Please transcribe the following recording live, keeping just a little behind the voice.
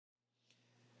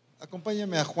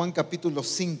Acompáñame a Juan capítulo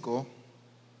 5.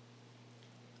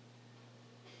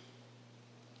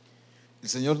 El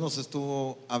Señor nos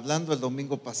estuvo hablando el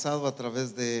domingo pasado a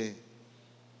través de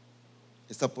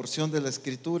esta porción de la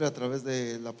Escritura, a través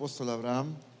del apóstol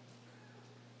Abraham.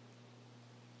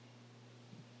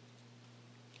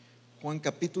 Juan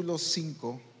capítulo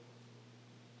 5.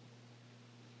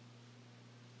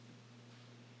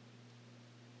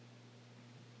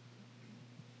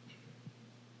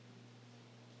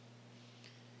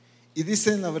 Y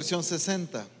dice en la versión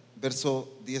 60, verso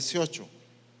 18: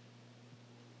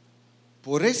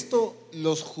 por esto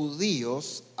los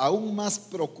judíos aún más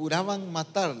procuraban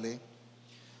matarle,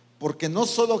 porque no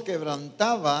solo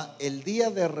quebrantaba el día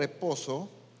de reposo,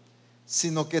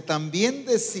 sino que también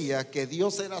decía que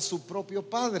Dios era su propio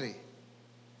Padre,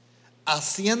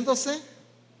 haciéndose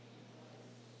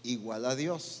igual a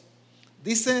Dios.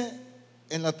 Dice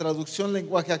en la traducción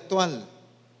lenguaje actual: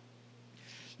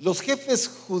 los jefes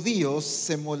judíos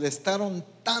se molestaron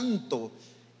tanto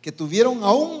que tuvieron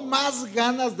aún más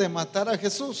ganas de matar a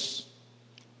Jesús.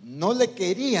 No le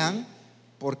querían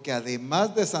porque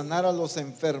además de sanar a los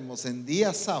enfermos en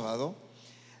día sábado,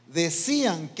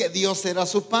 decían que Dios era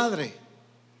su Padre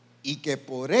y que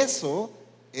por eso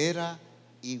era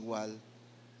igual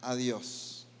a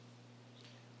Dios.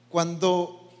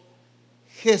 Cuando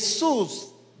Jesús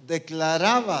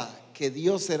declaraba que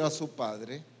Dios era su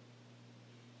Padre,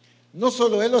 no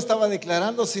solo él lo estaba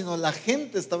declarando, sino la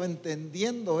gente estaba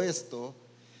entendiendo esto,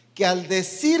 que al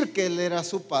decir que él era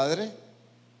su Padre,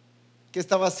 ¿qué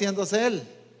estaba haciéndose él?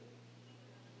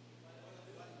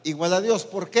 Igual a Dios.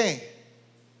 ¿Por qué?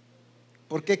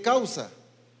 ¿Por qué causa?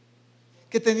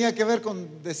 ¿Qué tenía que ver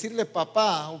con decirle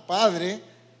papá o padre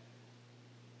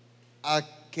a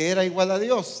que era igual a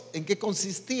Dios? ¿En qué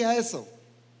consistía eso?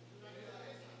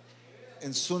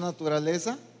 En su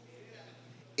naturaleza.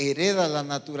 Hereda la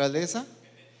naturaleza,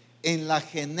 en la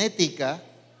genética,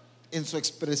 en su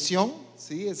expresión,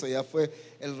 ¿sí? Eso ya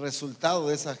fue el resultado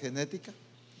de esa genética.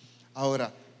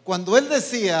 Ahora, cuando él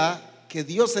decía que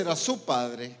Dios era su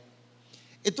Padre,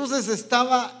 entonces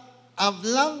estaba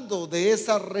hablando de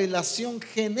esa relación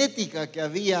genética que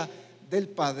había del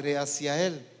Padre hacia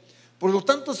él. Por lo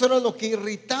tanto, eso era lo que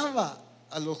irritaba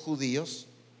a los judíos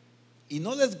y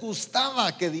no les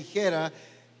gustaba que dijera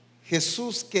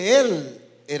Jesús que él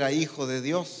era hijo de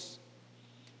Dios,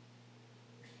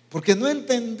 porque no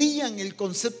entendían el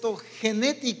concepto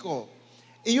genético.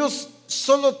 Ellos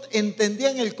solo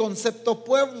entendían el concepto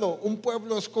pueblo, un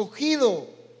pueblo escogido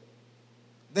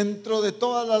dentro de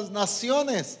todas las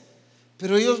naciones,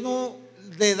 pero ellos no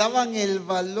le daban el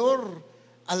valor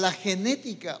a la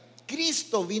genética.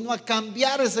 Cristo vino a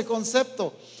cambiar ese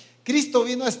concepto. Cristo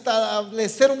vino a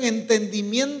establecer un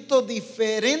entendimiento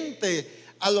diferente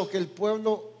a lo que el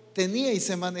pueblo tenía y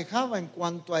se manejaba en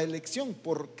cuanto a elección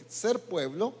por ser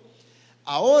pueblo.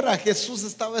 Ahora Jesús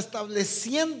estaba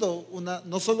estableciendo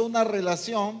no solo una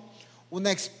relación,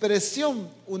 una expresión,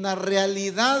 una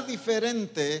realidad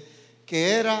diferente, que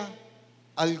era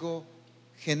algo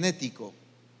genético,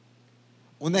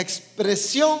 una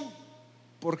expresión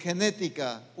por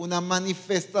genética, una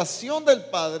manifestación del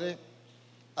Padre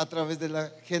a través de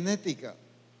la genética.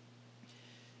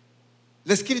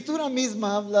 La Escritura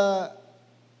misma habla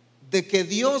de que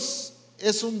Dios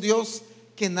es un Dios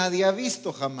que nadie ha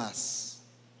visto jamás,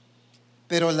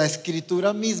 pero la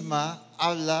Escritura misma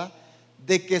habla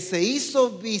de que se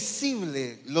hizo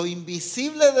visible, lo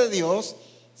invisible de Dios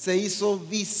se hizo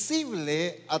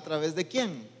visible a través de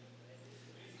 ¿quién?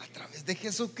 A través de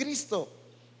Jesucristo.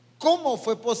 ¿Cómo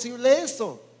fue posible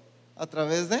eso? A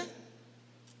través de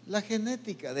la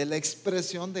genética, de la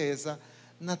expresión de esa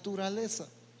naturaleza.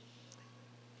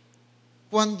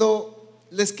 Cuando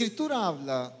la Escritura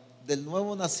habla del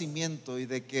nuevo nacimiento y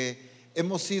de que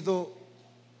hemos sido,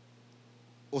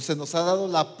 o se nos ha dado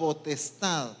la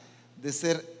potestad de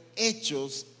ser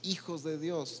hechos hijos de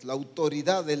Dios, la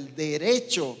autoridad, el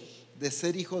derecho de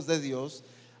ser hijos de Dios,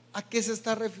 ¿a qué se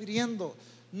está refiriendo?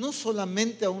 No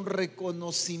solamente a un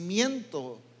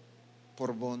reconocimiento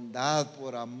por bondad,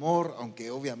 por amor, aunque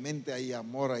obviamente hay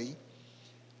amor ahí,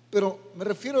 pero me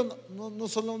refiero no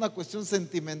solo a una cuestión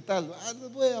sentimental,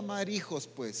 les voy a llamar hijos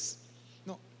pues.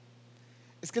 No,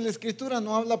 es que la Escritura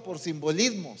no habla por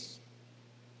simbolismos,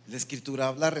 la Escritura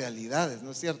habla realidades,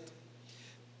 ¿no es cierto?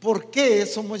 ¿Por qué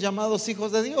somos llamados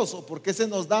hijos de Dios? ¿O por qué se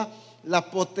nos da la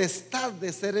potestad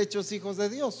de ser hechos hijos de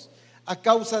Dios? ¿A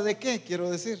causa de qué? Quiero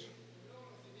decir,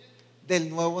 del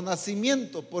nuevo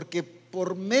nacimiento, porque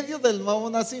por medio del nuevo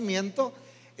nacimiento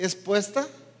es puesta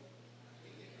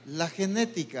la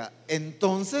genética.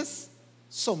 Entonces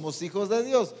somos hijos de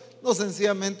Dios, no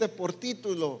sencillamente por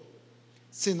título,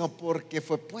 sino porque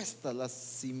fue puesta la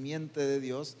simiente de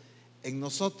Dios en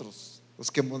nosotros, los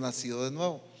que hemos nacido de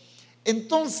nuevo.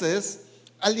 Entonces,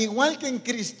 al igual que en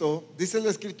Cristo, dice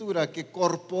la Escritura que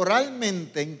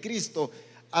corporalmente en Cristo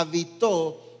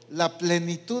habitó la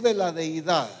plenitud de la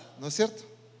deidad, ¿no es cierto?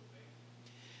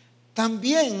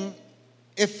 También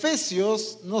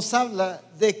Efesios nos habla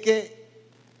de que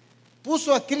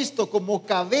puso a Cristo como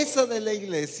cabeza de la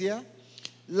iglesia,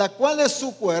 la cual es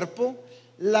su cuerpo,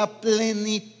 la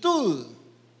plenitud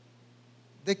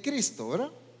de Cristo,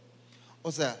 ¿verdad?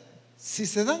 O sea, si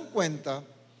se dan cuenta,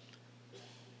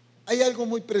 hay algo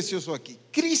muy precioso aquí.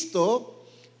 Cristo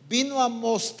vino a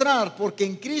mostrar, porque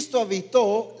en Cristo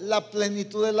habitó la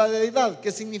plenitud de la deidad.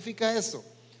 ¿Qué significa eso?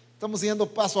 Estamos yendo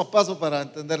paso a paso para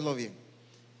entenderlo bien.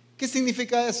 ¿Qué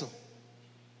significa eso?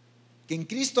 Que en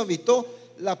Cristo habitó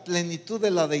la plenitud de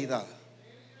la deidad,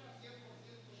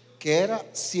 que era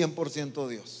 100%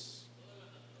 Dios,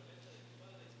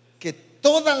 que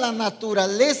toda la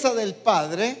naturaleza del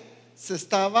Padre se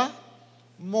estaba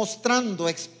mostrando,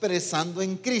 expresando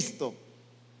en Cristo.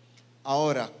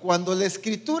 Ahora, cuando la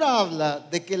Escritura habla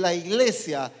de que la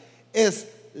iglesia es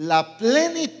la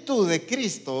plenitud de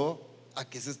Cristo, ¿a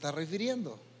qué se está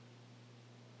refiriendo?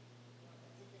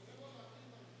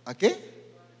 ¿A qué?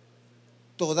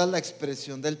 Toda la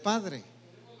expresión del Padre,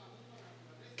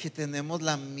 que tenemos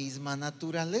la misma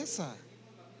naturaleza,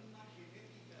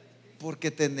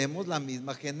 porque tenemos la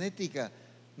misma genética.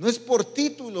 No es por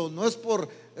título, no es por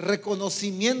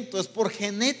reconocimiento, es por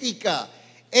genética.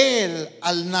 Él,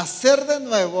 al nacer de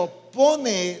nuevo,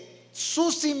 pone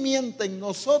su simiente en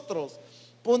nosotros,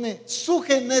 pone su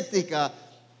genética.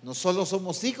 No solo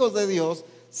somos hijos de Dios,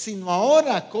 sino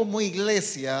ahora como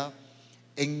iglesia,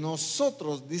 en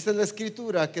nosotros, dice la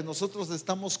Escritura, que nosotros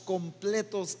estamos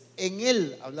completos en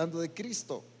Él, hablando de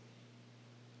Cristo.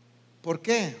 ¿Por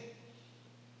qué?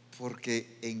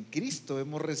 Porque en Cristo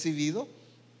hemos recibido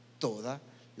toda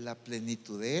la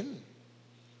plenitud de Él.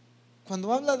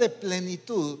 Cuando habla de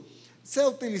plenitud, se ha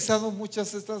utilizado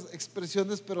muchas de estas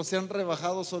expresiones, pero se han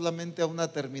rebajado solamente a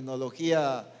una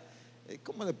terminología,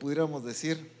 ¿cómo le pudiéramos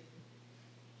decir?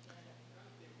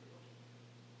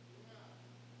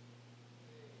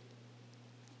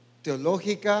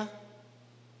 Teológica,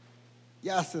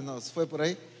 ya se nos fue por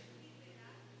ahí.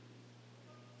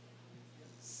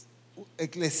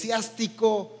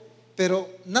 Eclesiástico, pero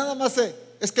nada más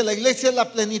es que la iglesia es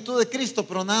la plenitud de Cristo,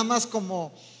 pero nada más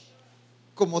como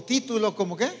título,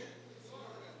 ¿como qué?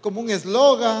 Como un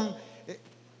eslogan,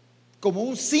 como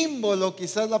un símbolo,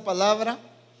 quizás la palabra.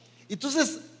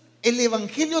 Entonces, el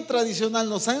evangelio tradicional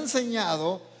nos ha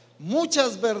enseñado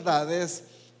muchas verdades,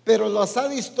 pero las ha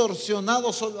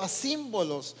distorsionado solo a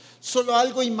símbolos, solo a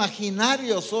algo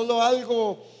imaginario, solo a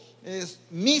algo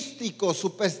místico,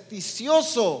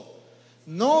 supersticioso.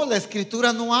 No, la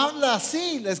Escritura no habla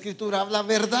así, la Escritura habla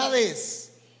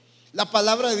verdades. La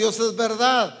palabra de Dios es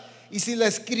verdad. Y si la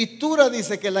Escritura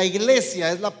dice que la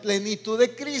iglesia es la plenitud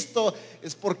de Cristo,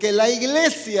 es porque la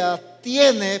iglesia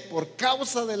tiene, por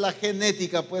causa de la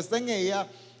genética puesta en ella,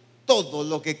 todo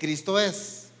lo que Cristo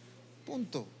es.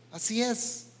 Punto. Así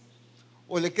es.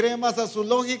 O le cree más a su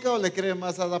lógica o le cree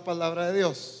más a la palabra de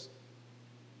Dios.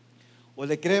 O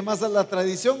le cree más a la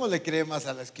tradición o le cree más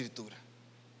a la Escritura.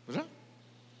 ¿Verdad?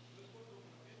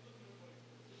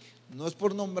 No es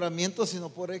por nombramiento, sino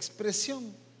por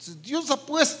expresión. Entonces, Dios ha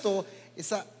puesto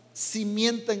esa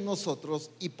simiente en nosotros,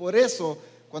 y por eso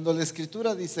cuando la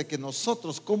Escritura dice que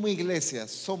nosotros como iglesia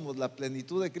somos la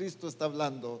plenitud de Cristo, está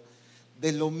hablando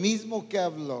de lo mismo que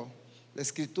habló la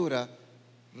Escritura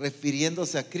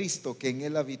refiriéndose a Cristo, que en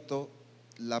Él habitó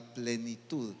la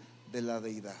plenitud de la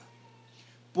deidad.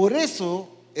 Por eso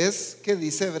es que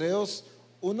dice Hebreos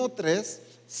 1:3,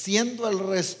 siendo el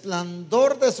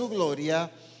resplandor de su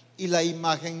gloria y la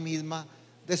imagen misma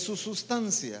de su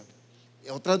sustancia.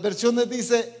 En otras versiones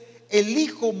dice, el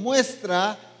Hijo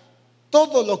muestra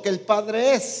todo lo que el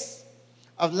Padre es,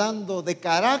 hablando de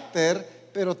carácter,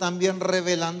 pero también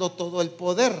revelando todo el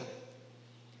poder.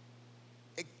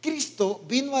 Cristo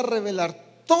vino a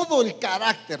revelar todo el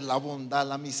carácter, la bondad,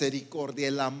 la misericordia,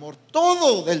 el amor,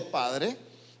 todo del Padre,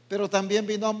 pero también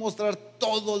vino a mostrar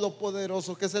todo lo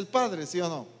poderoso que es el Padre, ¿sí o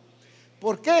no?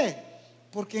 ¿Por qué?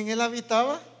 Porque en Él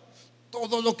habitaba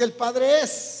todo lo que el Padre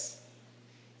es.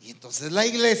 Y entonces la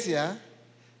iglesia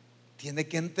tiene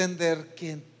que entender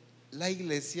que la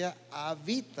iglesia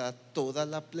habita toda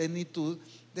la plenitud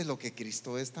de lo que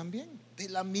Cristo es también, de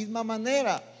la misma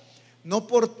manera, no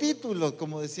por título,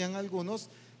 como decían algunos,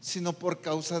 sino por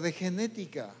causa de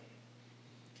genética.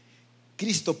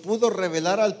 Cristo pudo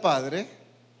revelar al Padre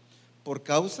por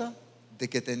causa de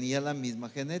que tenía la misma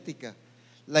genética.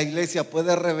 La iglesia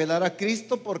puede revelar a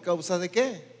Cristo por causa de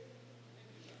 ¿qué?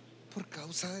 Por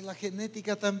causa de la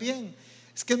genética también.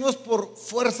 Es que no es por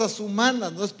fuerzas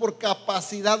humanas, no es por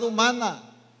capacidad humana,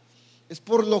 es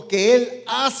por lo que Él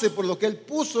hace, por lo que Él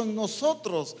puso en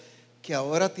nosotros, que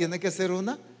ahora tiene que ser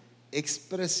una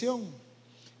expresión.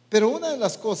 Pero una de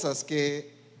las cosas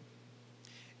que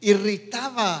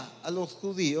irritaba a los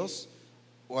judíos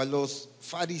o a los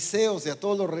fariseos y a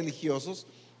todos los religiosos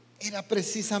era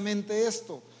precisamente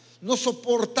esto. No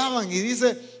soportaban, y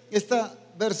dice esta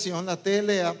versión, la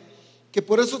TLA, que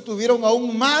por eso tuvieron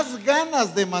aún más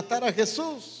ganas de matar a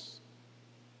Jesús.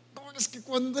 No, es que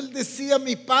cuando Él decía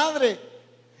mi Padre,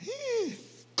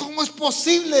 ¿cómo es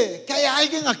posible que haya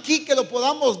alguien aquí que lo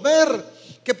podamos ver,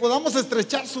 que podamos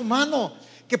estrechar su mano,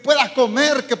 que pueda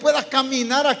comer, que pueda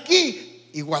caminar aquí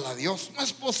igual a Dios? No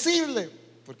es posible,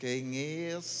 porque en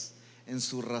ellos, en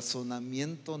su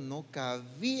razonamiento, no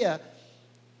cabía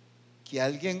que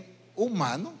alguien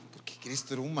humano, porque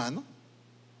Cristo era humano,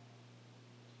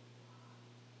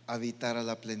 habitara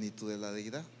la plenitud de la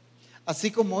deidad. Así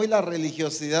como hoy la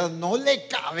religiosidad no le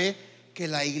cabe que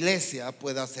la iglesia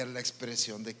pueda ser la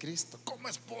expresión de Cristo. ¿Cómo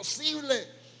es posible?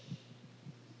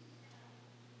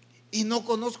 Y no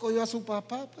conozco yo a su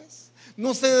papá, pues.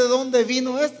 No sé de dónde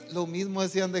vino Lo mismo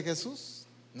decían de Jesús.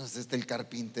 ¿No es el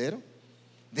carpintero?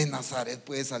 ¿De Nazaret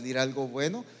puede salir algo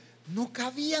bueno? No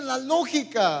cabía en la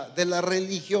lógica de la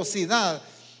religiosidad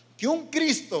que un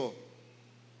Cristo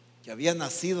que había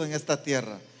nacido en esta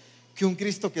tierra, que un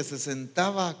Cristo que se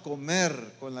sentaba a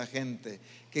comer con la gente,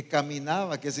 que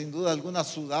caminaba, que sin duda alguna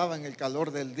sudaba en el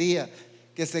calor del día,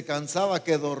 que se cansaba,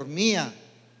 que dormía,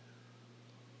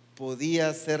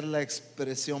 podía ser la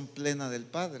expresión plena del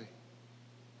Padre.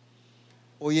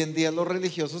 Hoy en día a los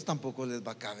religiosos tampoco les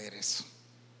va a caber eso,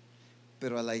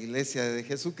 pero a la iglesia de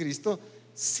Jesucristo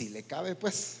sí le cabe,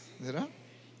 pues, ¿verdad?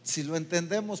 Si lo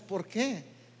entendemos. ¿Por qué?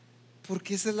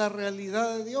 Porque esa es la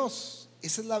realidad de Dios,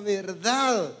 esa es la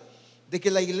verdad de que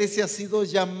la iglesia ha sido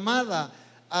llamada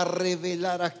a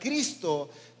revelar a Cristo,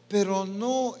 pero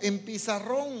no en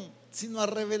pizarrón, sino a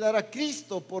revelar a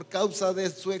Cristo por causa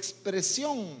de su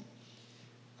expresión,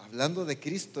 hablando de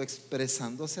Cristo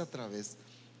expresándose a través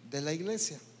de la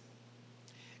iglesia.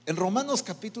 En Romanos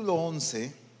capítulo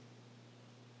 11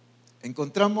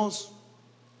 encontramos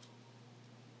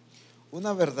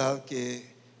una verdad que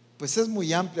pues es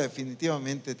muy amplia,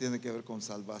 definitivamente tiene que ver con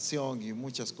salvación y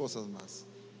muchas cosas más.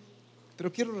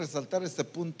 Pero quiero resaltar este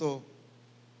punto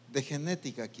de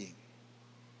genética aquí.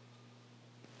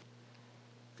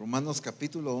 Romanos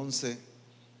capítulo 11,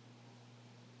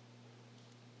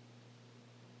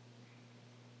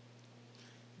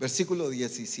 versículo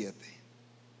 17.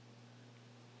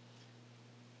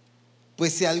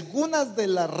 Pues si algunas de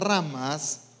las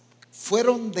ramas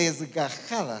fueron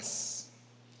desgajadas,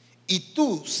 y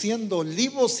tú, siendo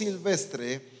olivo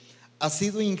silvestre, has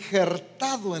sido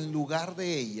injertado en lugar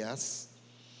de ellas,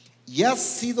 y has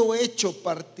sido hecho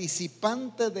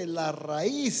participante de la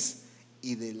raíz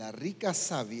y de la rica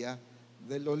savia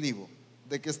del olivo.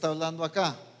 ¿De qué está hablando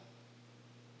acá?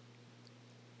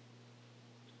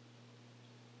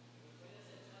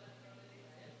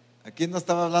 Aquí no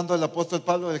estaba hablando el apóstol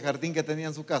Pablo del jardín que tenía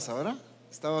en su casa, ¿verdad?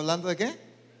 ¿Estaba hablando de qué?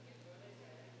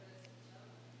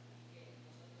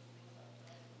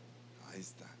 Ahí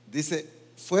está. Dice,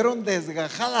 fueron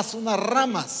desgajadas unas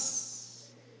ramas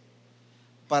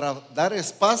para dar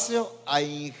espacio a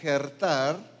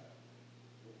injertar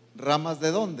ramas.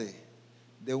 ¿De dónde?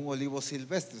 De un olivo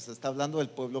silvestre. Se está hablando del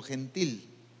pueblo gentil.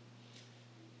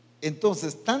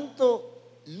 Entonces,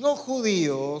 tanto los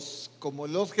judíos como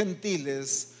los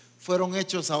gentiles fueron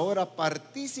hechos ahora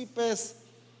partícipes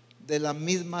de la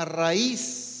misma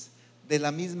raíz, de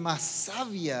la misma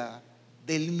savia,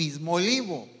 del mismo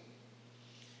olivo.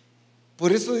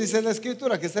 Por eso dice la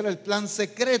escritura que ese era el plan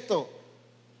secreto,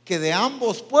 que de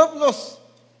ambos pueblos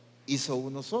hizo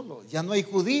uno solo. Ya no hay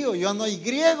judío, ya no hay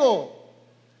griego,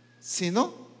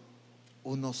 sino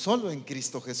uno solo en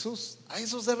Cristo Jesús. A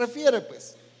eso se refiere,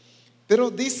 pues.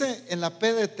 Pero dice en la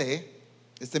PDT,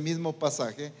 este mismo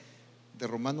pasaje de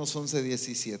Romanos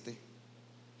 11:17,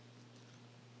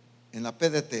 en la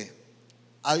PDT,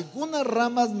 algunas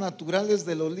ramas naturales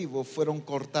del olivo fueron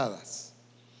cortadas.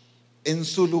 En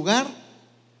su lugar,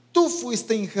 tú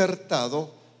fuiste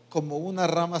injertado como una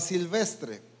rama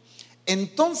silvestre.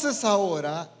 Entonces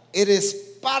ahora eres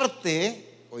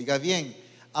parte, oiga bien,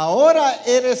 ahora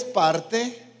eres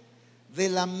parte de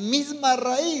la misma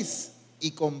raíz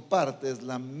y compartes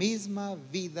la misma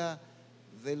vida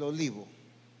del olivo.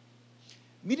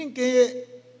 Miren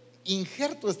qué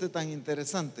injerto tan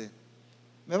interesante.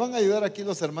 Me van a ayudar aquí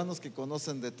los hermanos que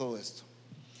conocen de todo esto.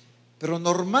 Pero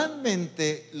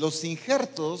normalmente los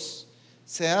injertos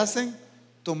se hacen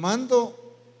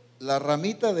tomando la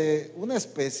ramita de una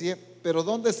especie, pero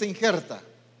 ¿dónde se injerta?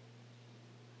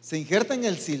 Se injerta en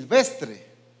el silvestre,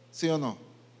 ¿sí o no?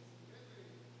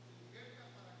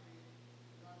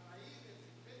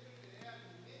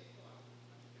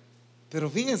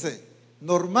 Pero fíjense,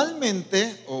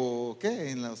 normalmente, o qué,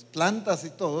 en las plantas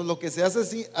y todo, lo que se hace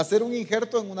es hacer un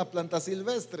injerto en una planta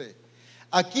silvestre.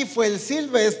 Aquí fue el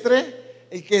silvestre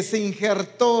el que se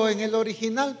injertó en el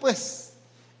original, pues,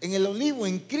 en el olivo,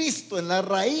 en Cristo, en la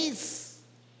raíz,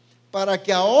 para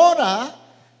que ahora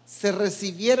se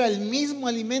recibiera el mismo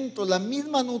alimento, la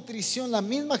misma nutrición, la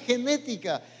misma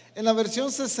genética. En la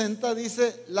versión 60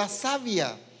 dice la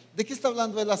savia. ¿De qué está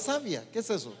hablando de la savia? ¿Qué es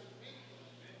eso?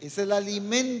 Es el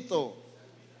alimento,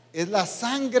 es la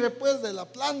sangre pues de la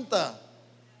planta,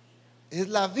 es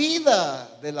la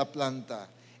vida de la planta.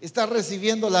 Está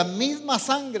recibiendo la misma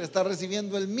sangre, está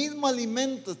recibiendo el mismo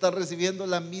alimento, está recibiendo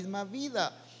la misma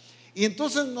vida. Y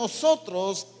entonces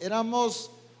nosotros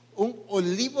éramos un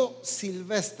olivo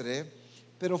silvestre,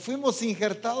 pero fuimos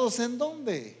injertados ¿en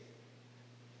dónde?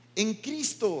 En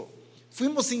Cristo.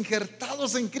 Fuimos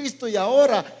injertados en Cristo y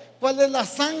ahora, ¿cuál es la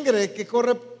sangre que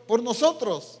corre por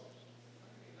nosotros?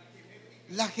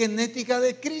 La genética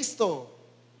de Cristo.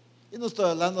 Y no estoy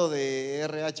hablando de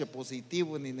RH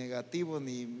positivo, ni negativo,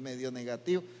 ni medio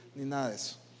negativo, ni nada de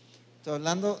eso. Estoy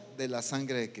hablando de la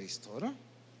sangre de Cristo, ¿no?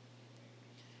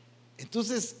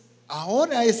 Entonces,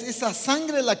 ahora es esa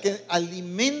sangre la que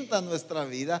alimenta nuestra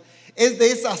vida. Es de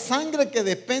esa sangre que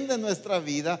depende nuestra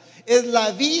vida. Es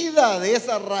la vida de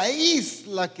esa raíz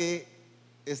la que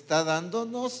está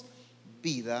dándonos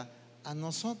vida a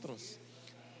nosotros.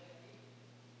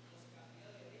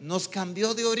 Nos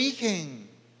cambió de origen.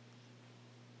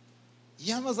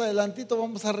 Ya más adelantito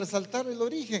vamos a resaltar el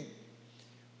origen.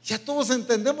 Ya todos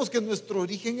entendemos que nuestro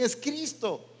origen es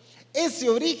Cristo. Ese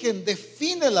origen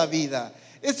define la vida.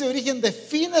 Ese origen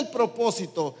define el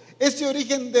propósito. Ese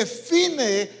origen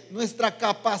define nuestra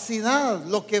capacidad,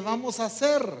 lo que vamos a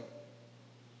hacer.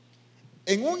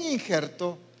 En un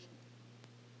injerto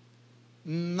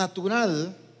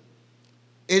natural,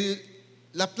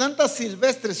 la planta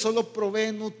silvestre solo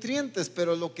provee nutrientes,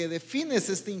 pero lo que define es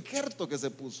este injerto que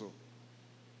se puso.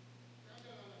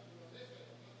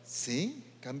 Sí,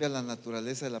 cambia la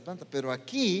naturaleza de la planta, pero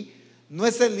aquí no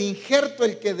es el injerto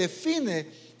el que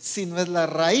define, sino es la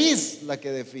raíz la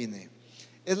que define.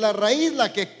 Es la raíz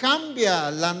la que cambia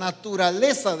la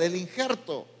naturaleza del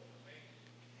injerto.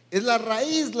 Es la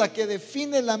raíz la que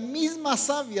define la misma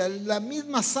savia, la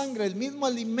misma sangre, el mismo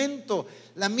alimento,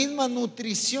 la misma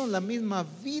nutrición, la misma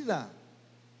vida.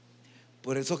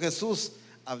 Por eso Jesús,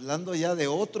 hablando ya de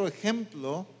otro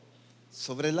ejemplo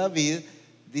sobre la vid,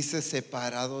 dice: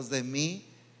 separados de mí,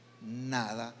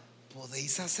 nada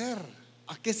podéis hacer.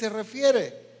 ¿A qué se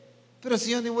refiere? Pero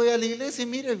si yo ni voy a la iglesia y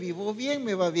mire, vivo bien,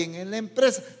 me va bien en la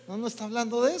empresa. No está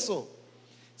hablando de eso.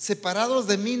 Separados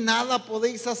de mí, nada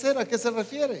podéis hacer. ¿A qué se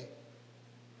refiere?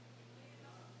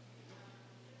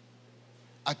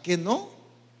 ¿A qué no?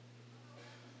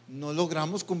 No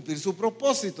logramos cumplir su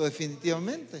propósito,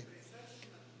 definitivamente.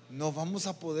 No vamos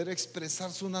a poder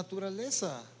expresar su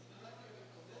naturaleza.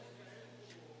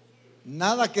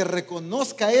 Nada que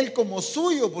reconozca a Él como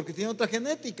suyo, porque tiene otra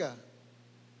genética.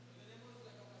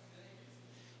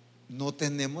 No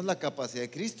tenemos la capacidad de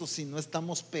Cristo si no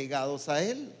estamos pegados a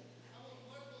Él.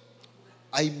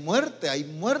 Hay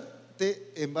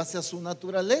muerte en base a su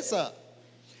naturaleza.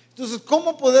 Entonces,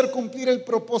 ¿cómo poder cumplir el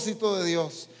propósito de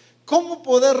Dios? ¿Cómo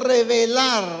poder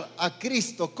revelar a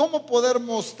Cristo? ¿Cómo poder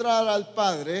mostrar al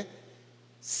Padre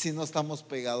si no estamos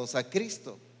pegados a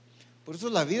Cristo? Por eso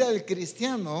la vida del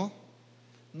cristiano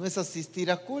no es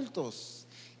asistir a cultos.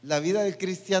 La vida del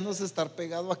cristiano es estar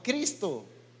pegado a Cristo.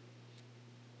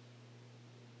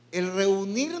 El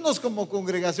reunirnos como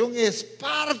congregación es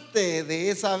parte de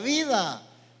esa vida,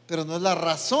 pero no es la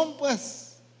razón,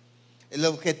 pues. El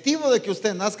objetivo de que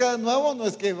usted nazca de nuevo no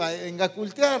es que venga a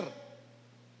cultear.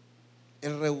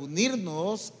 El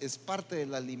reunirnos es parte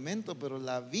del alimento, pero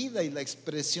la vida y la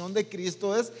expresión de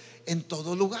Cristo es en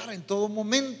todo lugar, en todo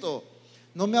momento.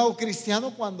 No me hago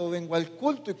cristiano cuando vengo al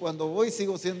culto y cuando voy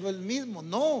sigo siendo el mismo.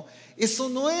 No, eso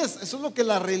no es. Eso es lo que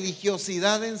la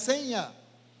religiosidad enseña.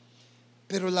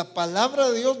 Pero la palabra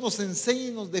de Dios nos enseña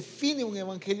y nos define un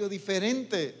evangelio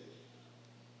diferente.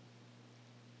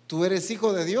 Tú eres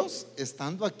hijo de Dios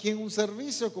estando aquí en un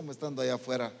servicio como estando allá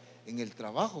afuera en el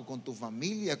trabajo, con tu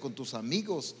familia, con tus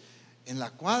amigos, en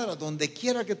la cuadra, donde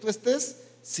quiera que tú estés,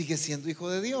 sigues siendo hijo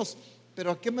de Dios.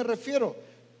 ¿Pero a qué me refiero?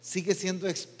 Sigue siendo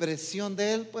expresión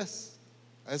de Él, pues.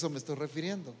 A eso me estoy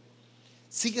refiriendo.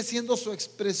 sigue siendo su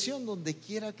expresión donde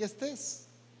quiera que estés.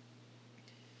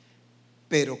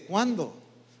 Pero ¿cuándo?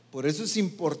 Por eso es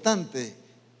importante,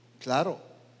 claro,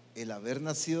 el haber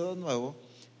nacido de nuevo,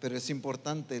 pero es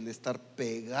importante el estar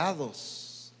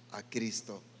pegados a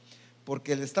Cristo.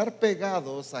 Porque el estar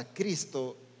pegados a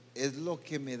Cristo es lo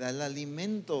que me da el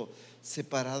alimento.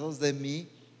 Separados de mí,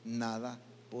 nada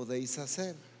podéis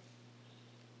hacer.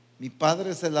 Mi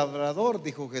Padre es el labrador,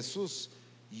 dijo Jesús.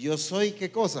 Yo soy,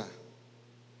 ¿qué cosa?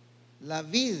 La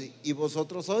vid, y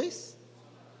vosotros sois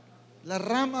las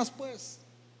ramas, pues.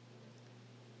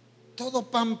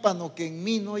 Todo pámpano que en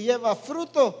mí no lleva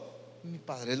fruto, mi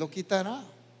Padre lo quitará.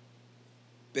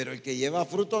 Pero el que lleva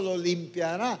fruto lo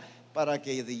limpiará para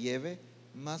que lleve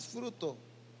más fruto.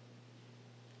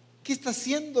 ¿Qué está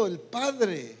haciendo el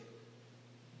Padre?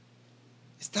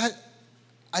 Está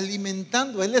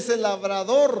alimentando. Él es el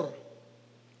labrador.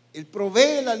 Él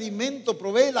provee el alimento,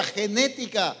 provee la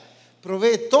genética,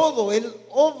 provee todo. Él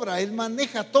obra, Él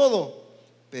maneja todo.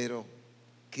 Pero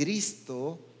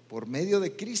Cristo, por medio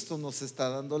de Cristo, nos está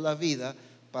dando la vida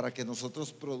para que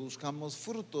nosotros produzcamos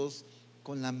frutos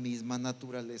con la misma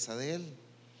naturaleza de Él,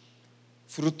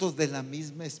 frutos de la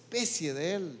misma especie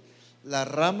de Él. La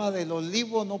rama del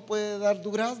olivo no puede dar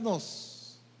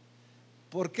duraznos.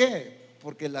 ¿Por qué?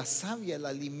 Porque la savia, el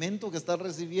alimento que está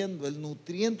recibiendo, el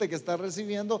nutriente que está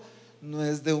recibiendo, no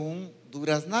es de un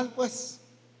duraznal, pues.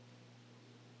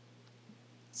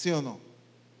 ¿Sí o no?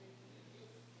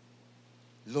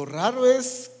 Lo raro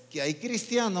es que hay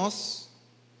cristianos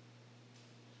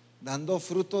dando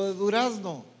fruto de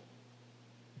durazno,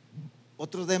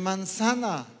 otros de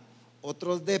manzana,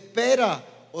 otros de pera,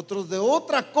 otros de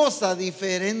otra cosa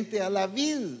diferente a la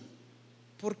vid.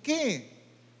 ¿Por qué?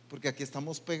 Porque aquí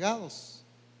estamos pegados.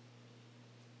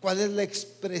 ¿Cuál es la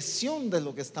expresión de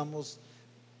lo que estamos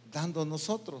dando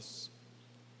nosotros?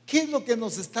 ¿Qué es lo que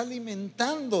nos está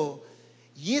alimentando?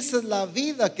 Y esa es la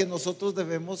vida que nosotros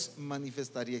debemos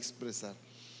manifestar y expresar.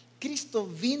 Cristo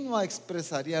vino a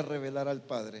expresar y a revelar al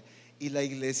Padre, y la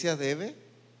iglesia debe,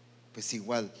 pues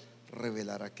igual,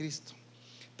 revelar a Cristo.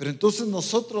 Pero entonces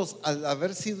nosotros, al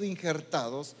haber sido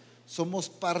injertados, somos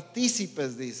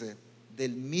partícipes, dice,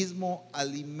 del mismo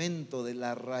alimento, de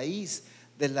la raíz,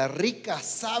 de la rica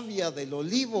savia del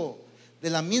olivo, de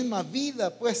la misma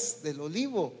vida, pues, del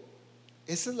olivo.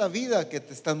 Esa es la vida que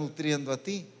te está nutriendo a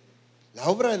ti. La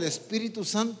obra del Espíritu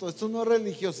Santo. Esto no es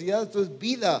religiosidad, esto es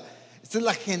vida. Esta es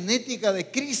la genética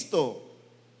de Cristo.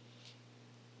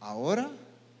 Ahora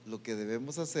lo que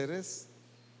debemos hacer es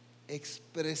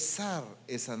expresar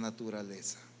esa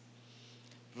naturaleza,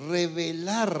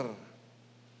 revelar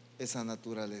esa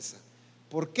naturaleza.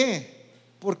 ¿Por qué?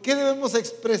 ¿Por qué debemos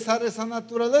expresar esa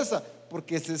naturaleza?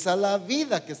 Porque es esa la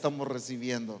vida que estamos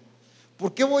recibiendo.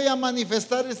 ¿Por qué voy a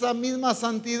manifestar esa misma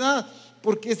santidad?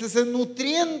 Porque ese es el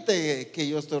nutriente que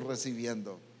yo estoy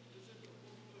recibiendo.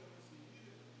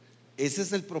 Ese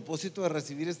es el propósito de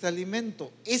recibir este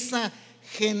alimento. Esa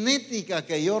genética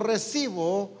que yo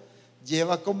recibo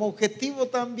lleva como objetivo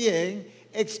también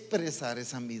expresar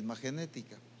esa misma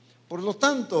genética. Por lo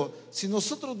tanto, si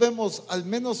nosotros vemos al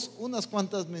menos unas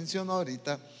cuantas menciono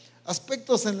ahorita,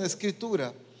 aspectos en la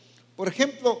escritura, por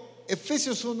ejemplo,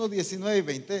 Efesios 1, 19 y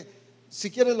 20,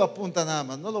 si quieres lo apunta nada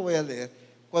más, no lo voy a leer,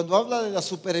 cuando habla de la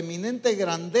supereminente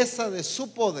grandeza de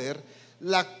su poder,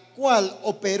 la cual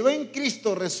operó en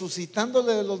Cristo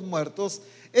resucitándole de los muertos,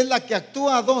 es la que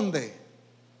actúa ¿dónde?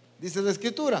 Dice la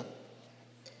escritura,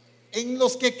 en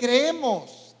los que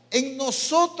creemos, en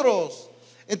nosotros.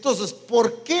 Entonces,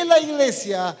 ¿por qué la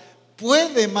iglesia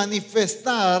puede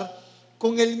manifestar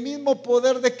con el mismo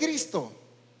poder de Cristo?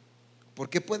 ¿Por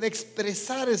qué puede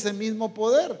expresar ese mismo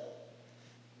poder?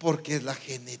 Porque es la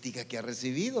genética que ha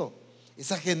recibido.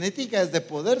 Esa genética es de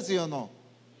poder, ¿sí o no?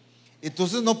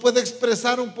 Entonces no puede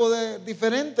expresar un poder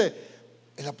diferente.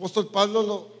 El apóstol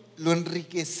Pablo lo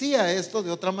enriquecía esto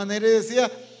de otra manera y decía: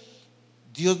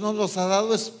 Dios no nos ha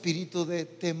dado espíritu de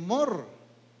temor,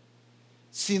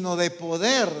 sino de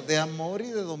poder, de amor y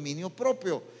de dominio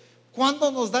propio.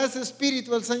 ¿Cuándo nos da ese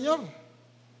espíritu el Señor?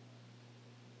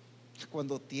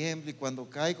 Cuando tiemblo y cuando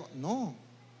caigo. No,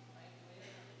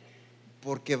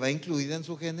 porque va incluida en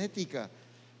su genética.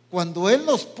 Cuando Él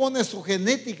nos pone su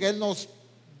genética, Él nos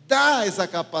da esa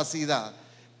capacidad.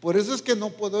 Por eso es que no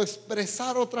puedo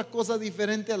expresar otra cosa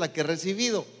diferente a la que he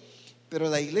recibido. Pero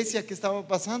la iglesia, ¿qué estaba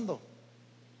pasando?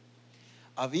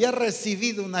 Había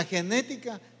recibido una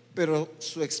genética, pero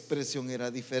su expresión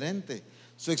era diferente.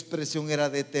 Su expresión era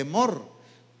de temor,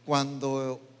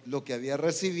 cuando lo que había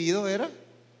recibido era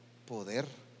poder.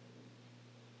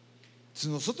 Entonces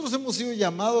nosotros hemos sido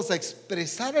llamados a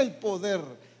expresar el poder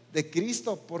de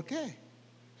Cristo. ¿Por qué?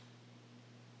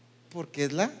 porque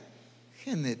es la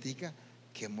genética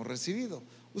que hemos recibido.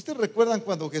 Ustedes recuerdan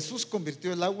cuando Jesús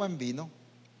convirtió el agua en vino,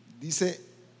 dice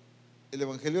el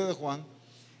Evangelio de Juan,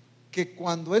 que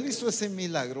cuando Él hizo ese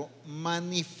milagro,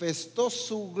 manifestó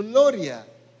su gloria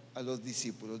a los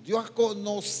discípulos, dio a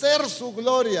conocer su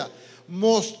gloria,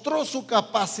 mostró su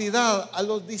capacidad a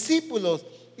los discípulos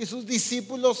y sus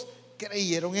discípulos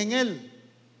creyeron en Él.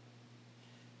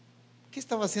 ¿Qué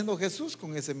estaba haciendo Jesús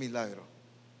con ese milagro?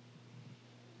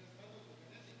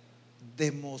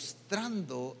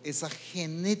 Demostrando esa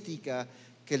genética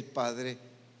que el Padre,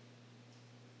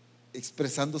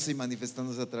 expresándose y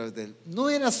manifestándose a través de Él. No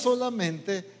era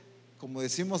solamente, como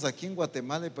decimos aquí en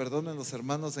Guatemala, y perdonen los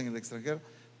hermanos en el extranjero,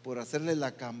 por hacerle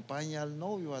la campaña al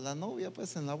novio, a la novia,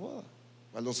 pues en la boda,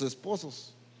 a los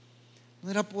esposos. No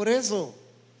era por eso.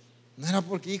 No era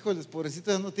porque, híjoles,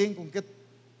 pobrecitos, ya no tienen con qué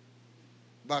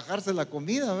bajarse la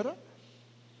comida, ¿verdad?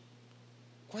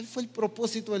 ¿Cuál fue el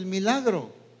propósito del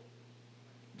milagro?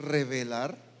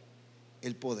 Revelar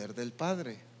el poder del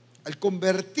Padre. Al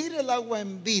convertir el agua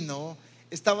en vino,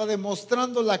 estaba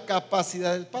demostrando la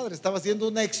capacidad del Padre, estaba haciendo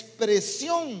una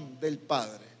expresión del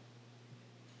Padre.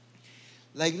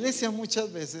 La iglesia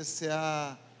muchas veces se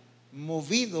ha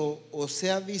movido o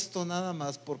se ha visto nada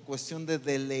más por cuestión de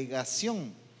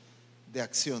delegación de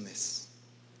acciones.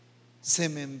 Se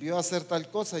me envió a hacer tal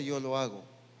cosa y yo lo hago.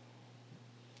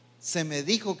 Se me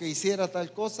dijo que hiciera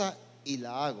tal cosa y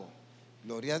la hago.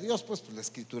 Gloria a Dios, pues la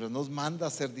Escritura nos manda a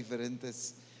hacer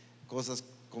diferentes cosas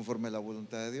conforme a la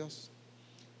voluntad de Dios.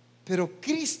 Pero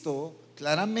Cristo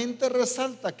claramente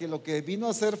resalta que lo que vino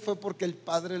a hacer fue porque el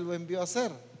Padre lo envió a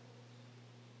hacer.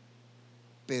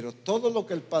 Pero todo lo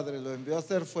que el Padre lo envió a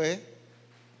hacer fue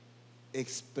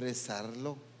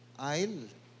expresarlo a Él.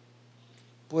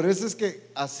 Por eso es que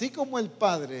así como el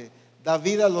Padre da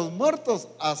vida a los muertos,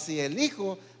 así el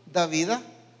Hijo da vida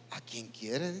a quien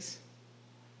quiere, dice.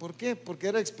 ¿Por qué? Porque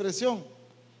era expresión.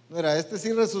 No era, este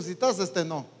sí resucitas, este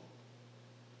no.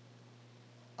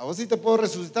 A vos sí te puedo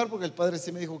resucitar porque el Padre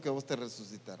sí me dijo que a vos te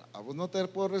resucitara. A vos no te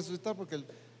puedo resucitar porque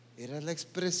era la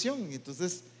expresión. Y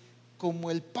entonces, como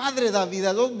el Padre da vida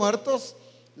a los muertos,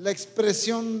 la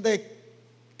expresión de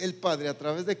el Padre a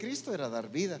través de Cristo era dar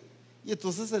vida. Y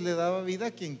entonces se le daba vida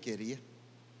a quien quería.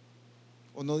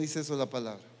 ¿O no dice eso la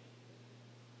palabra?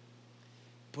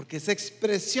 Porque esa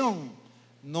expresión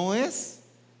no es,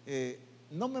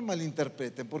 no me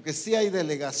malinterpreten, porque sí hay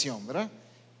delegación, ¿verdad?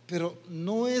 Pero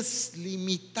no es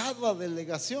limitado a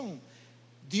delegación.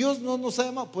 Dios no nos ha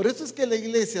llamado. Por eso es que la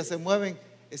iglesia se mueven.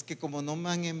 Es que como no me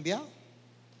han enviado,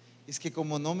 es que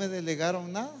como no me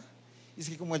delegaron nada, es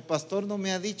que como el pastor no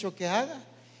me ha dicho que haga,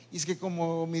 y es que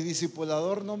como mi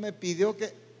discipulador no me pidió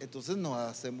que, entonces no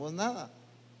hacemos nada.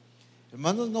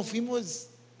 Hermanos, no fuimos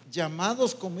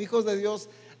llamados como hijos de Dios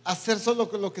a hacer solo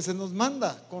lo que se nos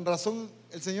manda. Con razón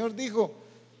el Señor dijo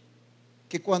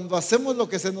que cuando hacemos lo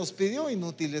que se nos pidió,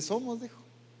 inútiles somos, dijo.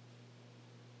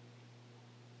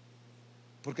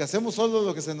 Porque hacemos solo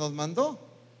lo que se nos mandó.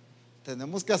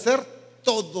 Tenemos que hacer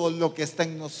todo lo que está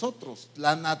en nosotros.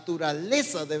 La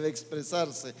naturaleza debe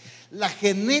expresarse, la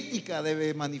genética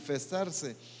debe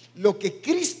manifestarse. Lo que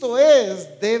Cristo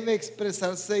es debe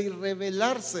expresarse y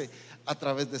revelarse a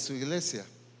través de su iglesia.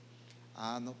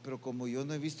 No, pero como yo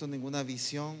no he visto ninguna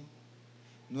visión,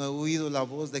 no he oído la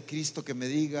voz de Cristo que me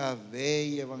diga ve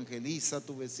y evangeliza a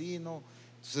tu vecino,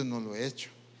 entonces no lo he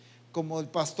hecho. Como el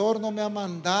pastor no me ha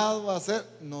mandado a hacer,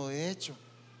 no he hecho.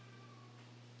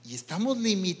 Y estamos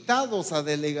limitados a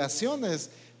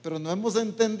delegaciones, pero no hemos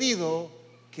entendido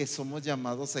que somos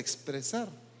llamados a expresar.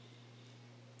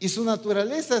 Y su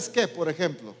naturaleza es que, por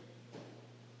ejemplo,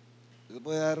 les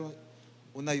voy a dar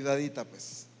una ayudadita,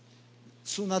 pues.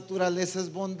 Su naturaleza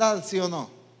es bondad, ¿sí o no?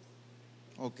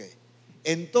 Ok.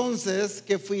 Entonces,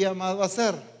 ¿qué fui llamado a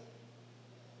hacer?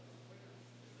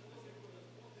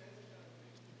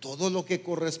 Todo lo que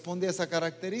corresponde a esa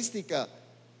característica.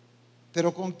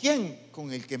 ¿Pero con quién?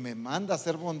 ¿Con el que me manda a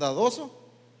ser bondadoso?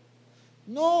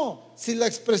 No, si la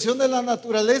expresión de la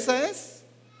naturaleza es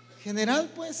general,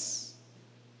 pues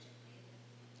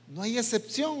no hay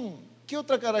excepción. ¿Qué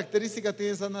otra característica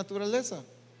tiene esa naturaleza?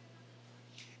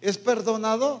 Es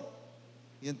perdonador.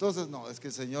 Y entonces no, es que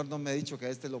el Señor no me ha dicho que a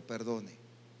este lo perdone.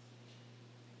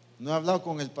 No he hablado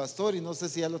con el pastor y no sé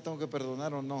si ya lo tengo que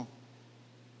perdonar o no.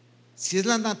 Si es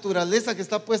la naturaleza que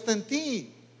está puesta en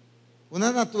ti,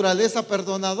 una naturaleza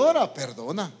perdonadora,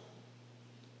 perdona.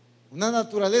 Una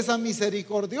naturaleza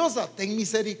misericordiosa, ten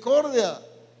misericordia.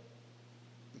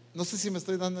 No sé si me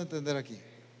estoy dando a entender aquí.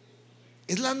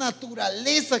 Es la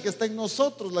naturaleza que está en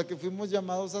nosotros la que fuimos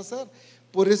llamados a hacer.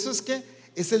 Por eso es que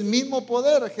es el mismo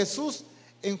poder. Jesús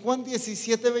En Juan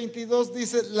 17:22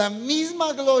 dice: la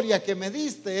misma gloria que me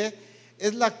diste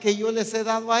es la que yo les he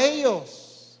dado a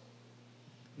ellos.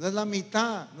 No es la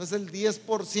mitad, no es el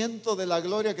 10% de la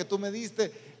gloria que tú me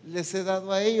diste, les he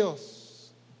dado a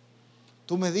ellos.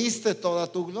 Tú me diste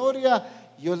toda tu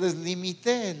gloria, yo les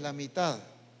limité en la mitad.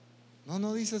 No,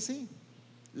 no dice así.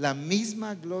 La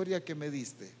misma gloria que me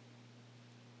diste.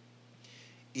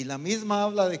 Y la misma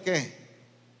habla de qué?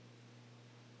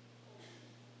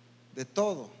 De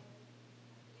todo.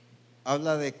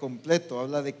 Habla de completo,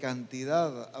 habla de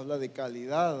cantidad, habla de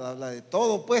calidad, habla de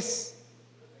todo, pues.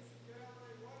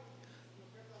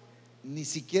 Ni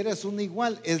siquiera es una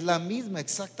igual, es la misma,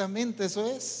 exactamente, eso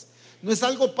es. No es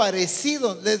algo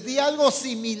parecido, les di algo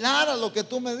similar a lo que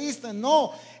tú me diste,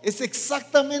 no, es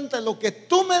exactamente lo que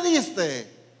tú me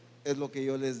diste, es lo que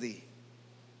yo les di.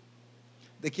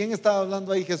 ¿De quién estaba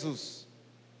hablando ahí Jesús?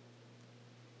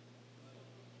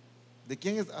 ¿De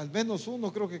quién es? Al menos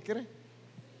uno creo que cree.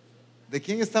 ¿De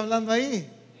quién está hablando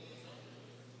ahí?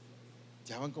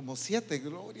 Ya van como 7,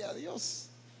 gloria a Dios.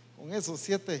 Con esos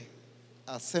 7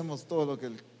 hacemos todo lo que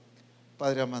el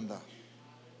Padre ha mandado.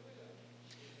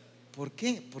 ¿Por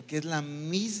qué? Porque es la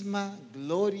misma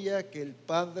gloria que el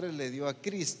Padre le dio a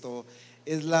Cristo,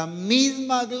 es la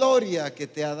misma gloria que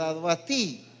te ha dado a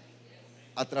ti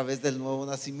a través del nuevo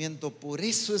nacimiento. Por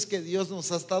eso es que Dios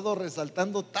nos ha estado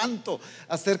resaltando tanto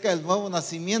acerca del nuevo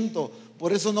nacimiento.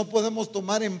 Por eso no podemos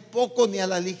tomar en poco ni a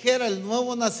la ligera el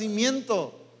nuevo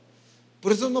nacimiento.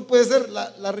 Por eso no puede ser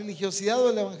la religiosidad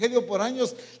del evangelio por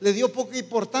años le dio poca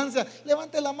importancia.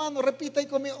 Levante la mano, repita ahí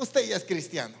conmigo: usted ya es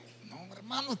cristiano. No,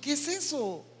 hermano, ¿qué es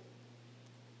eso?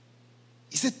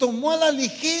 Y se tomó a la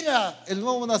ligera el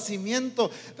nuevo nacimiento.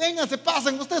 Vengan, se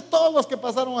pasen, ustedes todos los que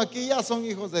pasaron aquí ya son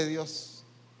hijos de Dios.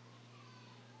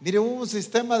 Mire, hubo un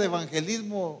sistema de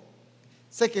evangelismo,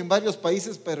 sé que en varios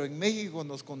países, pero en México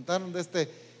nos contaron de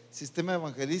este sistema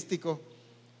evangelístico,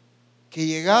 que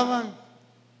llegaban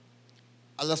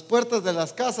a las puertas de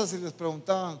las casas y les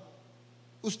preguntaban: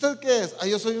 ¿usted qué es?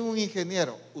 Yo soy un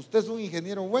ingeniero. ¿Usted es un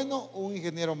ingeniero bueno o un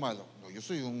ingeniero malo? No, yo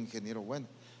soy un ingeniero bueno.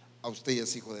 Usted ya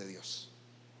es hijo de Dios.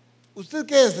 ¿Usted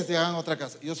qué es? Les llegaban a otra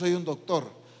casa: yo soy un doctor.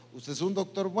 ¿Usted es un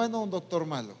doctor bueno o un doctor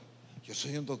malo? Yo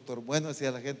soy un doctor bueno,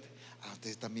 decía la gente.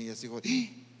 Usted también es hijo de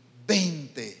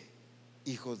 20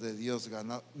 hijos de Dios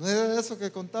ganados. ¿No era eso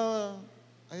que contaba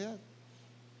allá?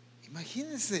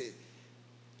 Imagínense,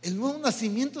 el nuevo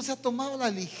nacimiento se ha tomado a la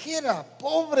ligera,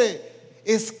 pobre,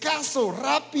 escaso,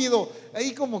 rápido,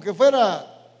 ahí como que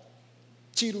fuera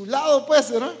chirulado,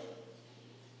 pues, ¿verdad?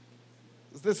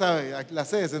 Usted sabe, la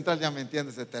sede central ya me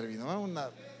entiende ese término, ¿no? Una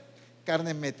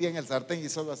carne metida en el sartén y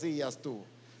solo así ya estuvo.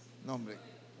 No, hombre,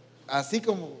 así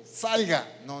como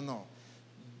salga, no.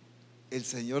 El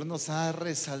Señor nos ha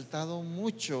resaltado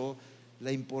mucho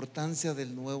la importancia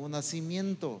del nuevo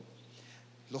nacimiento.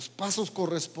 Los pasos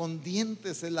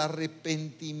correspondientes, el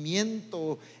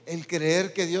arrepentimiento, el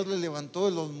creer que Dios le levantó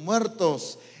de los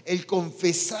muertos, el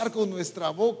confesar con nuestra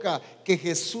boca que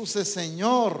Jesús es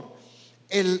Señor,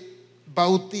 el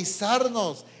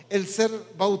bautizarnos, el ser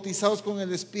bautizados con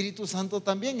el Espíritu Santo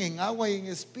también, en agua y en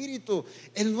espíritu.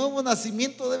 El nuevo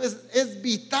nacimiento es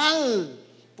vital.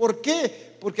 ¿Por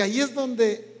qué? Porque ahí es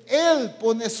donde Él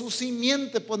pone su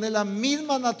simiente, pone la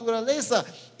misma naturaleza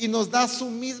y nos da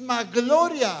su misma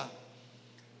gloria.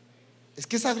 Es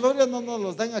que esa gloria no nos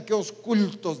los dan aquellos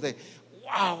cultos de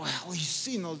wow, hoy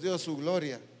sí nos dio su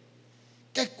gloria.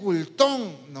 ¡Qué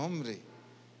cultón! No, hombre,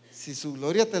 si su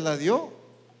gloria te la dio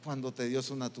cuando te dio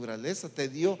su naturaleza, te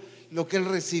dio lo que Él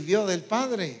recibió del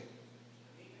Padre.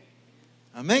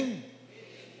 Amén.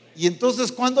 Y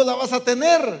entonces, ¿cuándo la vas a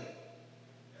tener?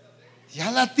 Ya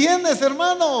la tienes,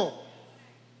 hermano.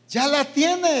 Ya la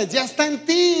tienes, ya está en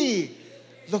ti.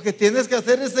 Lo que tienes que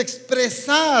hacer es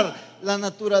expresar la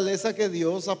naturaleza que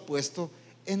Dios ha puesto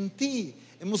en ti.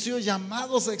 Hemos sido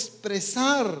llamados a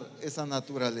expresar esa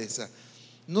naturaleza.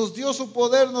 Nos dio su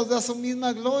poder, nos da su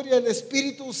misma gloria, el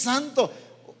Espíritu Santo.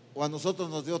 O a nosotros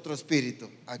nos dio otro espíritu.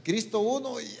 A Cristo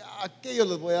uno y a aquellos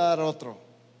les voy a dar otro.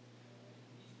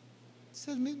 Es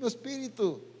el mismo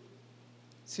espíritu.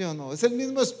 ¿Sí o no? Es el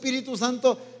mismo Espíritu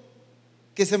Santo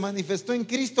que se manifestó en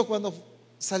Cristo cuando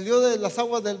salió de las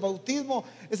aguas del bautismo.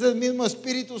 Es el mismo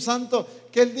Espíritu Santo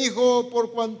que Él dijo: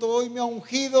 por cuanto hoy me ha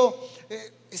ungido.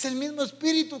 Es el mismo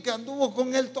Espíritu que anduvo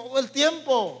con Él todo el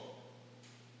tiempo.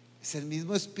 Es el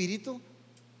mismo Espíritu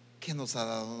que nos ha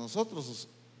dado a nosotros.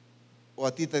 ¿O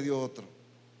a ti te dio otro?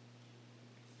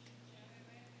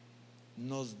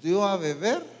 Nos dio a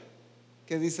beber.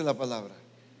 ¿Qué dice la palabra?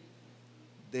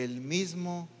 Del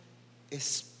mismo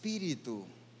Espíritu.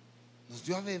 Nos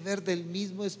dio a beber del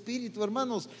mismo Espíritu,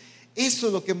 hermanos. Eso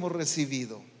es lo que hemos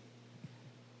recibido.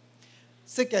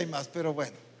 Sé que hay más, pero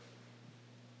bueno.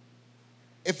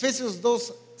 Efesios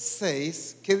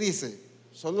 2:6, ¿qué dice?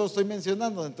 Solo lo estoy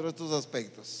mencionando dentro de estos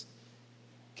aspectos.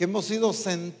 Que hemos sido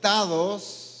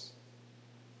sentados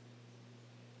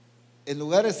en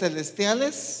lugares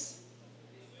celestiales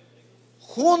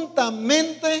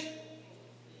juntamente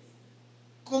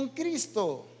con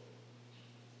Cristo.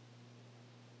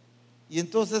 Y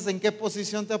entonces, ¿en qué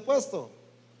posición te ha puesto?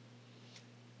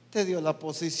 Te dio la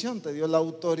posición, te dio la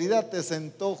autoridad, te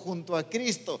sentó junto a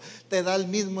Cristo, te da el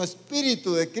mismo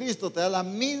espíritu de Cristo, te da la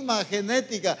misma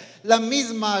genética, la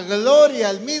misma gloria,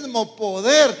 el mismo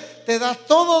poder, te da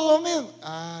todo lo mismo.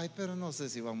 Ay, pero no sé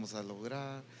si vamos a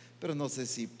lograr, pero no sé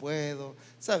si puedo,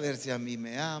 saber si a mí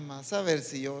me ama, saber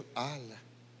si yo, ala.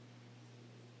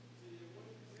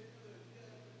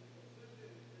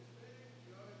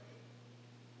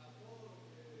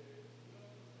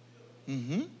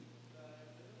 Ujú.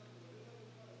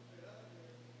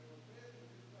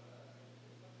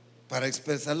 Para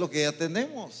expresar lo que ya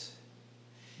tenemos.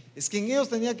 Es que en ellos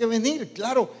tenía que venir,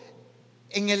 claro,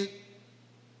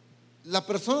 la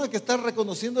persona que está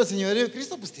reconociendo el señorío de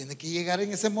Cristo, pues tiene que llegar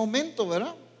en ese momento,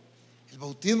 ¿verdad? El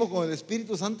bautismo con el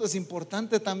Espíritu Santo es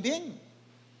importante también.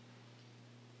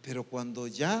 Pero cuando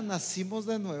ya nacimos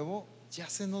de nuevo, ya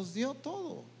se nos dio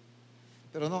todo.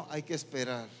 Pero no, hay que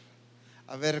esperar.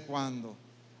 A ver cuándo.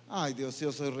 Ay, Dios,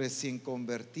 yo soy recién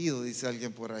convertido, dice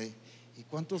alguien por ahí. ¿Y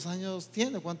cuántos años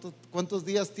tiene? ¿Cuántos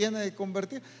días tiene de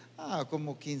convertir?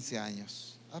 Como 15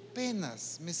 años.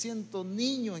 Apenas me siento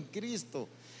niño en Cristo.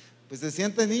 Pues se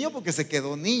siente niño porque se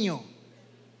quedó niño,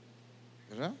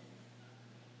 ¿verdad?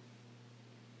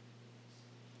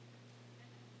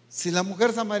 Si la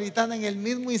mujer samaritana en el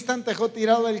mismo instante dejó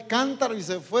tirado el cántaro y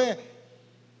se fue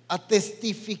a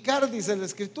testificar, dice la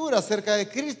Escritura, acerca de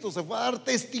Cristo, se fue a dar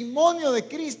testimonio de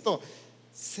Cristo,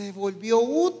 se volvió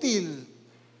útil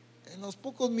en los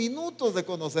pocos minutos de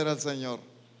conocer al Señor.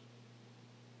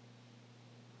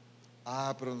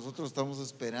 Pero nosotros estamos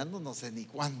esperando no sé ni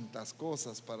cuántas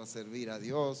cosas para servir a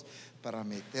Dios, para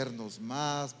meternos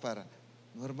más,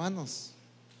 No, hermanos,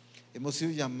 hemos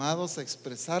sido llamados a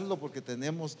expresarlo porque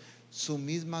tenemos su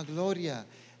misma gloria.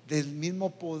 Del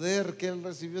mismo poder que Él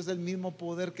recibió, es el mismo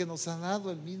poder que nos ha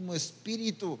dado, el mismo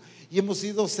Espíritu. Y hemos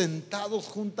sido sentados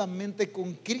juntamente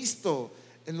con Cristo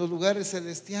en los lugares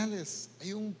celestiales.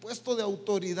 Hay un puesto de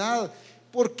autoridad.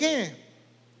 ¿Por qué?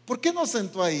 ¿Por qué nos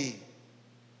sentó ahí?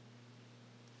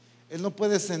 Él no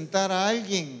puede sentar a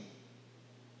alguien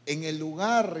en el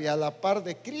lugar y a la par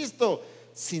de Cristo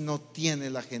si no tiene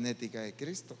la genética de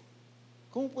Cristo.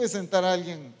 ¿Cómo puede sentar a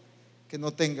alguien que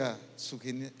no tenga su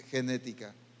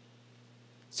genética?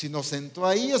 Si nos sentó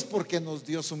ahí es porque nos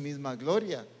dio su misma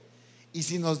gloria. Y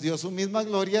si nos dio su misma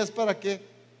gloria es para que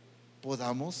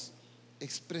podamos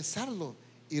expresarlo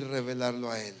y revelarlo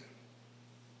a Él.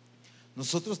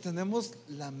 Nosotros tenemos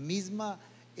la misma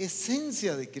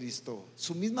esencia de Cristo,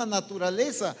 su misma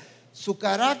naturaleza, su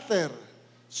carácter,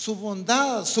 su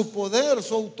bondad, su poder,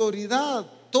 su autoridad,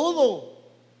 todo.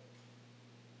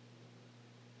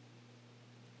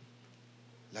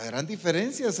 La gran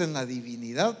diferencia es en la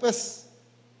divinidad, pues.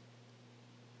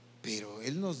 Pero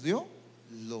Él nos dio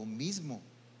lo mismo.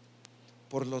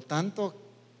 Por lo tanto,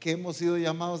 ¿qué hemos sido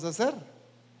llamados a hacer?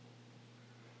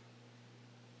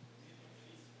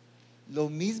 Lo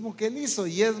mismo que Él hizo,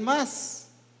 y es más,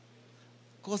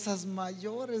 cosas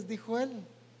mayores, dijo Él.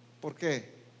 ¿Por qué?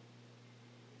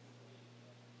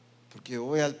 Porque yo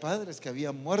voy al Padre, es que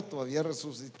había muerto, había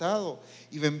resucitado,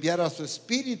 iba a enviar a su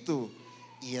Espíritu.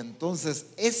 Y entonces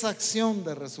esa acción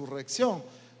de resurrección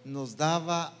nos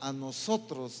daba a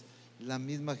nosotros la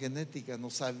misma genética,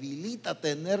 nos habilita a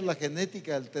tener la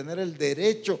genética, al tener el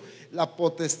derecho, la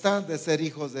potestad de ser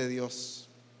hijos de Dios.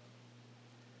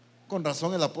 Con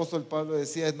razón el apóstol Pablo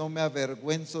decía: no me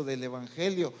avergüenzo del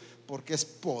evangelio, porque es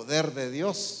poder de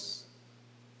Dios.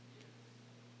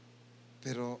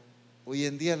 Pero hoy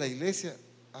en día la iglesia,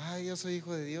 yo soy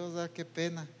hijo de Dios, qué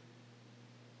pena.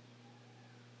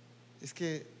 Es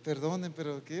que, perdonen,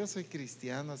 pero que yo soy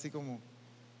cristiano, así como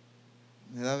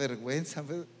me da vergüenza.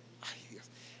 Dios,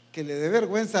 que le dé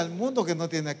vergüenza al mundo que no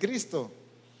tiene a Cristo,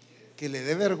 que le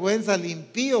dé vergüenza al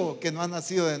impío que no ha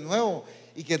nacido de nuevo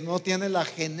y que no tiene la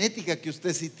genética que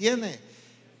usted sí tiene.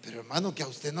 Pero hermano, que a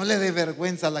usted no le dé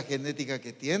vergüenza la genética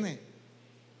que tiene.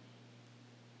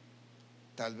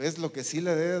 Tal vez lo que sí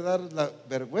le debe dar la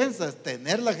vergüenza es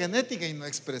tener la genética y no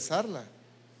expresarla.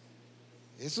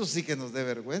 Eso sí que nos dé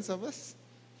vergüenza, pues,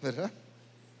 ¿verdad?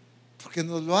 Porque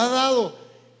nos lo ha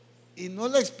dado y no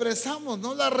la expresamos,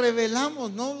 no la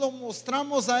revelamos, no lo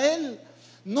mostramos a Él,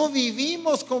 no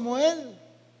vivimos como Él.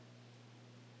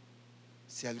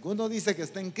 Si alguno dice que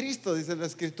está en Cristo, dice la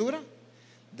Escritura,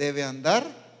 debe andar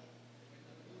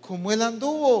como Él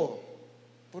anduvo.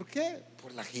 ¿Por qué?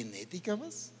 Por la genética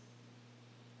más.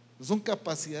 No son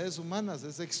capacidades humanas,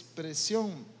 es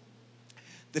expresión.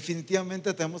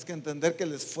 Definitivamente tenemos que entender que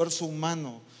el esfuerzo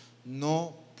humano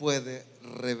no puede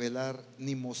revelar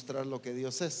ni mostrar lo que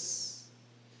Dios es.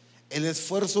 El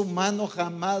esfuerzo humano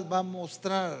jamás va a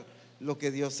mostrar lo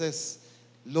que Dios es.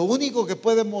 Lo único que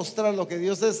puede mostrar lo que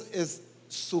Dios es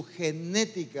su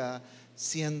genética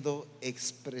siendo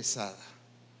expresada.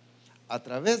 ¿A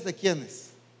través de quiénes?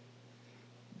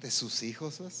 De sus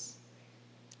hijos, ¿ves?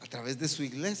 A través de su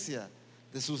iglesia,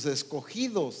 de sus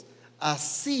escogidos.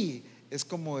 Así es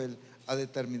como Él ha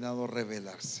determinado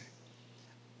revelarse.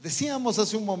 Decíamos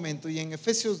hace un momento, y en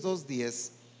Efesios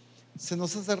 2:10 se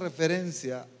nos hace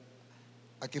referencia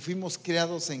a que fuimos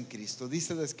creados en Cristo.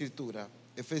 Dice la Escritura,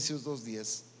 Efesios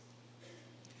 2:10,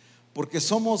 porque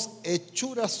somos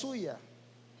hechura suya,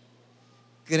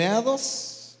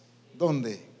 creados,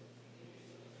 ¿dónde?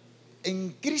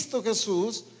 En Cristo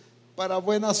Jesús para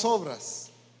buenas obras,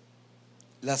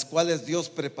 las cuales Dios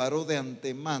preparó de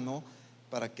antemano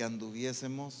para que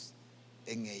anduviésemos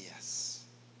en ellas.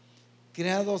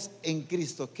 Creados en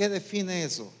Cristo. ¿Qué define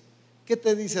eso? ¿Qué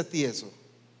te dice a ti eso?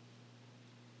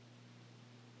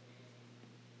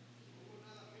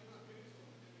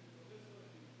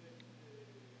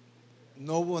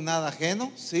 No hubo nada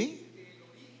ajeno, ¿sí?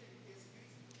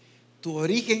 ¿Tu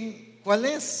origen cuál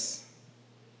es?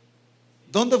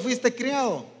 ¿Dónde fuiste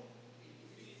criado?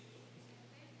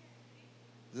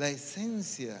 La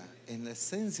esencia, en la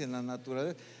esencia, en la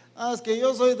naturaleza. Es que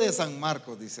yo soy de San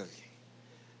Marcos, dice alguien.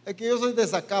 Es que yo soy de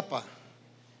Zacapa.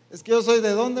 Es que yo soy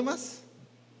de ¿dónde más?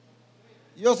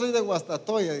 Yo soy de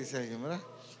Guastatoya, dice alguien, ¿verdad?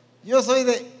 Yo soy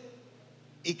de...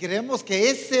 Y creemos que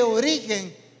ese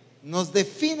origen nos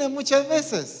define muchas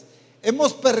veces.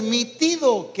 Hemos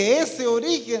permitido que ese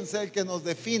origen sea el que nos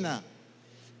defina,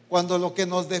 cuando lo que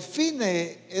nos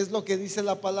define es lo que dice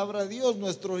la palabra de Dios.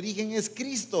 Nuestro origen es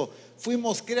Cristo.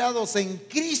 Fuimos creados en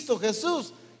Cristo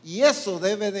Jesús, y eso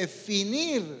debe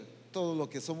definir todo lo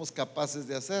que somos capaces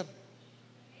de hacer.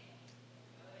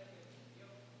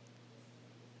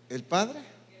 ¿El Padre?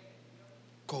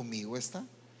 Conmigo está.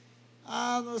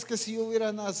 No, es que si yo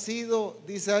hubiera nacido,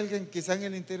 dice alguien, quizá en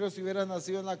el interior, si hubiera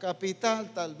nacido en la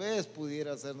capital, tal vez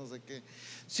pudiera ser no sé qué.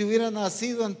 Si hubiera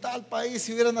nacido en tal país,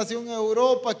 si hubiera nacido en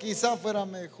Europa, quizá fuera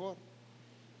mejor.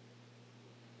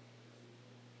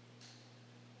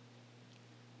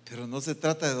 Pero no se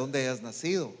trata de dónde hayas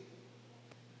nacido,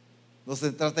 no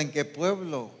se trata en qué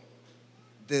pueblo,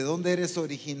 de dónde eres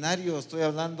originario. Estoy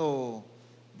hablando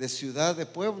de ciudad, de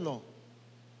pueblo.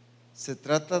 Se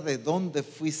trata de dónde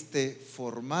fuiste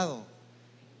formado.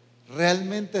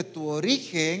 Realmente tu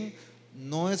origen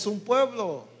no es un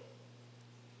pueblo,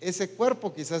 ese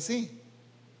cuerpo quizás sí,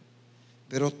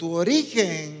 pero tu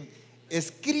origen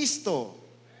es Cristo.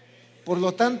 Por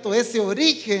lo tanto, ese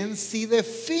origen sí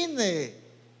define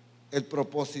el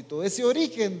propósito, ese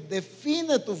origen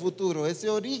define tu futuro, ese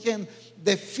origen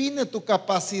define tu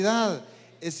capacidad,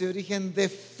 ese origen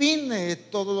define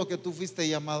todo lo que tú fuiste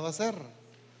llamado a hacer.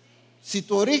 Si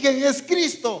tu origen es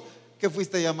Cristo, ¿qué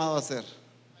fuiste llamado a hacer?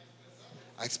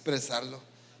 A expresarlo.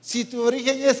 Si tu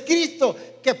origen es Cristo,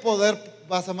 ¿qué poder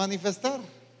vas a manifestar?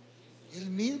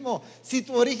 El mismo. Si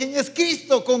tu origen es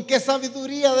Cristo, ¿con qué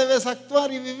sabiduría debes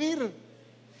actuar y vivir?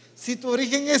 Si tu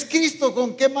origen es Cristo,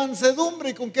 ¿con qué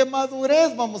mansedumbre y con qué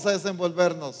madurez vamos a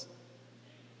desenvolvernos?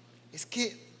 Es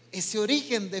que ese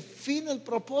origen define el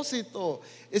propósito,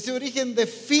 ese origen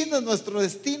define nuestro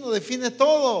destino, define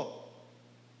todo.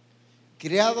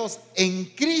 Creados en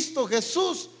Cristo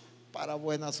Jesús para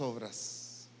buenas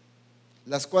obras,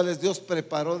 las cuales Dios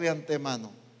preparó de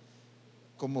antemano.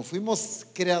 Como fuimos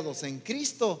creados en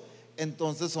Cristo,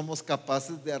 entonces somos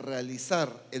capaces de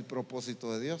realizar el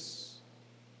propósito de Dios.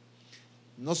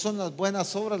 No son las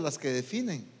buenas obras las que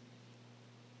definen,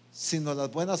 sino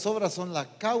las buenas obras son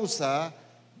la causa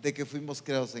de que fuimos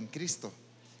creados en Cristo.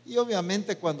 Y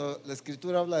obviamente cuando la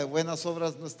Escritura habla de buenas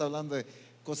obras, no está hablando de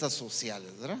cosas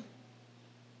sociales, ¿verdad?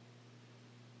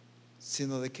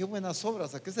 Sino de qué buenas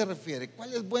obras. ¿A qué se refiere?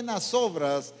 ¿Cuáles buenas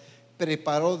obras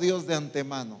preparó Dios de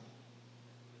antemano?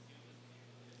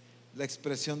 La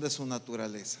expresión de su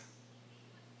naturaleza,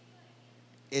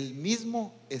 el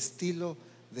mismo estilo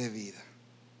de vida.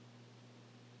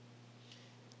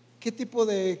 ¿Qué tipo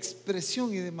de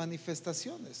expresión y de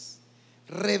manifestaciones?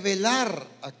 Revelar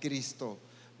a Cristo,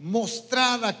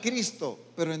 mostrar a Cristo.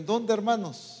 ¿Pero en dónde,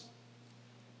 hermanos?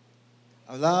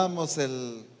 Hablábamos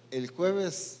el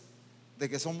jueves de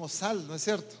que somos sal, ¿no es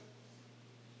cierto?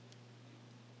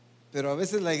 Pero a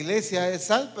veces la iglesia es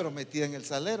sal, pero metida en el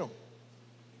salero.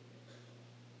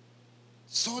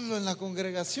 solo en la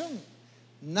congregación.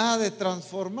 Nada de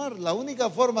transformar. La única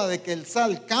forma de que el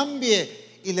sal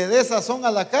cambie y le dé sazón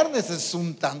a la carne es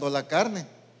untando la carne,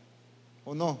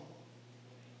 ¿o no?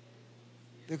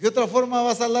 ¿De qué otra forma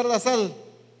va a salar la sal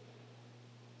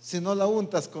si no la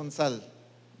untas con sal?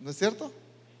 ¿No es cierto?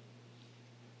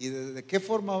 ¿Y de qué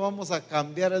forma vamos a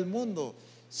cambiar el mundo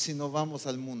si no vamos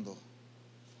al mundo?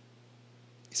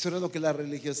 Eso era lo que la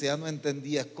religiosidad no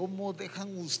entendía. ¿Cómo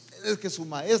dejan ustedes que su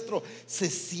maestro se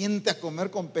siente a comer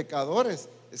con pecadores?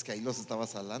 Es que ahí los estaba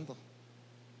salando.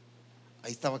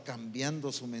 Ahí estaba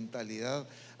cambiando su mentalidad.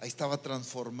 Ahí estaba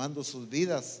transformando sus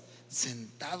vidas,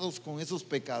 sentados con esos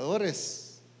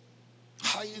pecadores.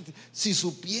 Ay, si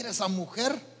supiera esa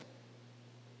mujer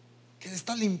que le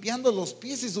está limpiando los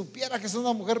pies, si supiera que es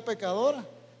una mujer pecadora.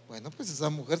 Bueno, pues esa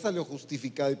mujer salió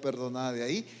justificada y perdonada de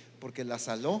ahí porque la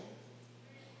saló.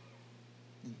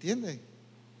 ¿Entiende?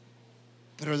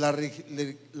 Pero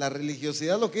la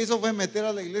religiosidad lo que hizo fue meter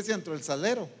a la iglesia dentro del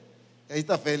salero. Y ahí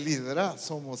está feliz, ¿verdad?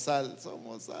 Somos sal,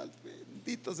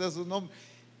 bendito sea su nombre.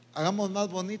 Hagamos más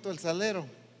bonito el salero.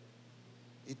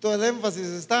 Y todo el énfasis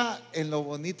está en lo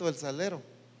bonito del salero.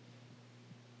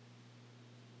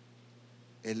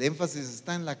 El énfasis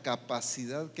está en la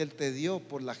capacidad que Él te dio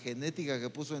por la genética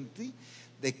que puso en ti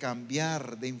de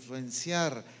cambiar, de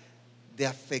influenciar, de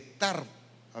afectar,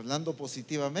 hablando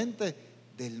positivamente,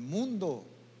 del mundo,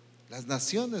 las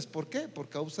naciones. ¿Por qué? Por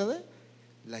causa de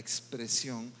la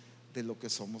expresión de lo que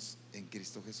somos en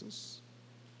Cristo Jesús.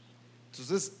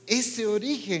 Entonces, ese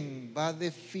origen va a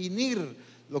definir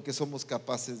lo que somos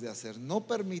capaces de hacer. No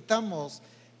permitamos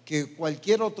que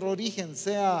cualquier otro origen,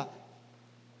 sea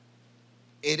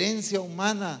herencia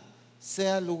humana,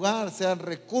 sea lugar, sean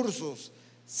recursos,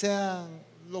 sean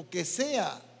lo que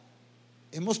sea.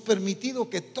 Hemos permitido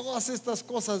que todas estas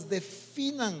cosas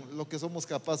definan lo que somos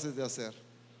capaces de hacer.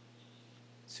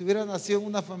 Si hubiera nacido en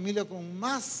una familia con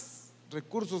más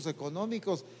recursos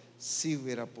económicos, sí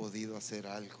hubiera podido hacer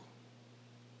algo.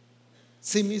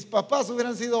 Si mis papás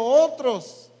hubieran sido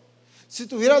otros, si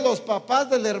tuviera los papás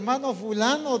del hermano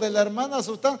fulano, de la hermana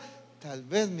sultana, tal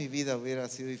vez mi vida hubiera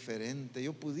sido diferente.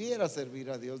 Yo pudiera servir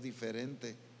a Dios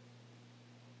diferente.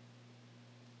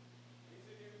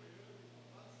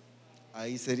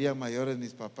 Ahí serían mayores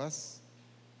mis papás.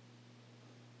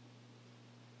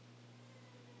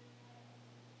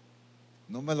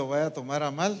 No me lo vaya a tomar a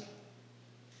mal,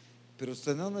 pero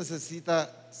usted no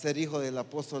necesita ser hijo del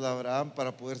apóstol Abraham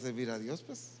para poder servir a Dios,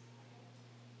 pues.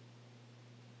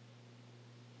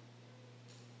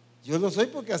 Yo lo soy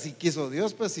porque así quiso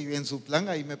Dios, pues, y en su plan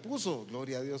ahí me puso.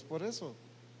 Gloria a Dios por eso.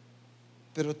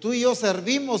 Pero tú y yo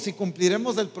servimos y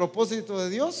cumpliremos el propósito de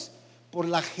Dios por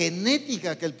la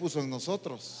genética que Él puso en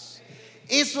nosotros.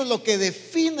 Eso es lo que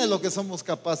define lo que somos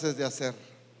capaces de hacer.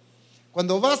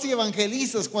 Cuando vas y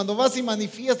evangelizas, cuando vas y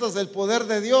manifiestas el poder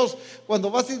de Dios, cuando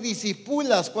vas y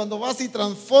discipulas, cuando vas y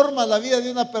transformas la vida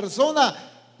de una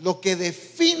persona, lo que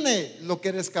define lo que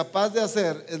eres capaz de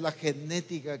hacer es la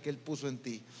genética que Él puso en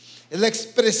ti. Es la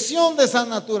expresión de esa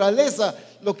naturaleza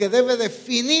lo que debe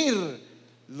definir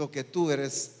lo que tú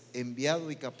eres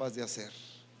enviado y capaz de hacer.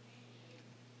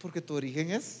 Porque tu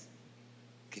origen es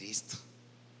Cristo.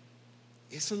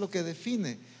 Eso es lo que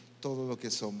define todo lo que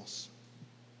somos.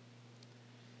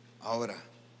 Ahora,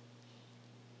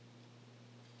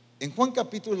 en Juan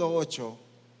capítulo 8,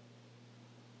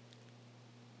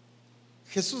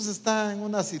 Jesús está en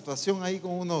una situación ahí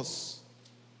con unos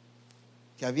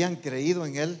que habían creído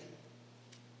en Él.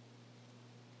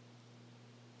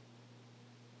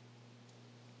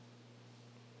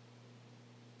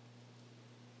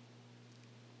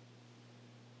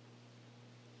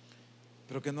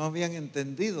 Pero que no habían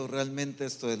entendido realmente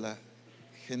esto de la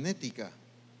genética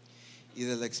y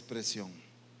de la expresión.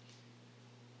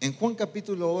 En Juan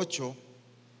capítulo 8,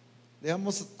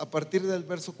 leamos a partir del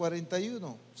verso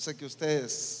 41. Sé que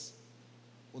ustedes,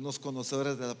 unos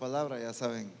conocedores de la palabra, ya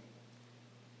saben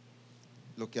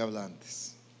lo que habla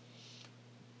antes.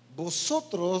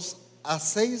 Vosotros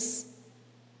hacéis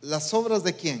las obras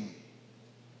 ¿de quién?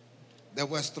 De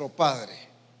vuestro padre.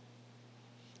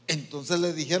 Entonces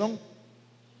le dijeron: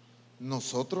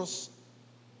 nosotros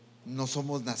no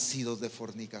somos nacidos de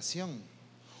fornicación.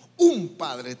 Un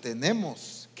padre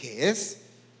tenemos, que es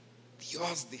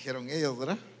Dios, dijeron ellos,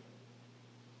 ¿verdad?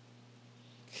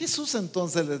 Jesús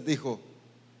entonces les dijo: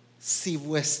 si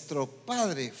vuestro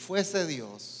padre fuese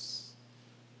Dios.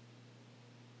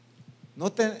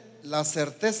 Noten la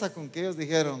certeza con que ellos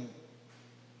dijeron: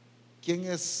 ¿quién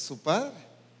es su padre?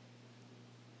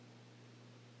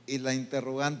 Y la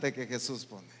interrogante que Jesús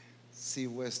pone: si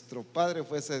vuestro padre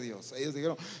fuese Dios. Ellos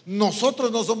dijeron: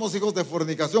 nosotros no somos hijos de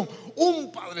fornicación,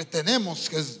 un padre tenemos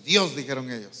que es Dios, dijeron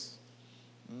ellos.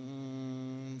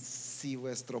 Si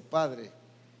vuestro padre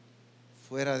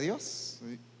fuera Dios.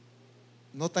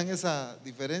 ¿Notan esa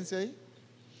diferencia ahí?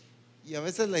 Y a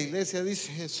veces la iglesia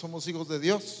dice: somos hijos de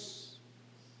Dios.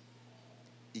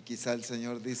 Y quizá el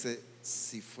Señor dice: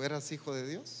 si fueras hijo de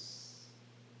Dios.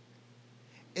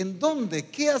 ¿En dónde?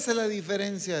 ¿Qué hace la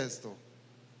diferencia esto?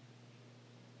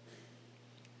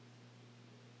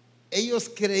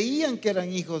 Ellos creían que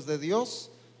eran hijos de Dios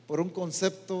por un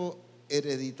concepto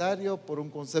hereditario, por un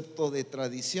concepto de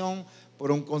tradición, por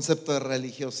un concepto de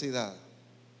religiosidad.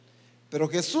 Pero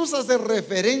Jesús hace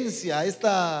referencia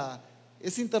a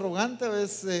es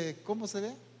interrogante, ¿cómo se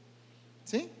ve?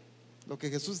 ¿Sí? Lo que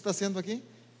Jesús está haciendo aquí.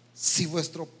 Si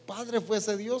vuestro Padre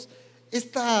fuese Dios,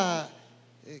 esta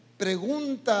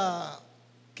pregunta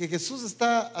que Jesús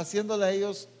está haciéndole a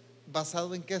ellos,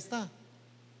 ¿basado en qué está?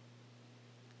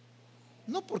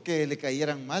 No porque le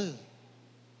cayeran mal.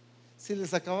 Si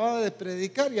les acababa de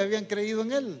predicar y habían creído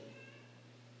en Él.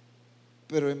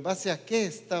 Pero ¿en base a qué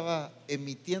estaba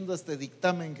emitiendo este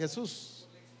dictamen Jesús?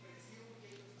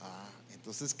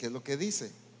 Entonces, ¿qué es lo que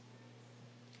dice?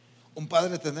 Un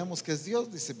padre tenemos que es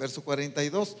Dios, dice verso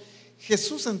 42.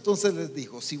 Jesús entonces les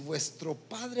dijo: si vuestro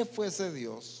Padre fuese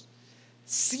Dios,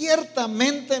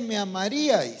 ciertamente me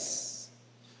amaríais,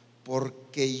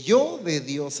 porque yo de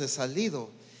Dios he salido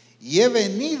y he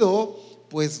venido,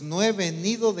 pues no he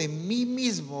venido de mí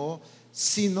mismo,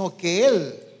 sino que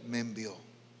Él me envió.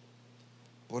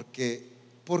 Porque,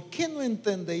 ¿por qué no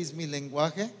entendéis mi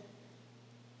lenguaje?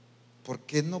 ¿Por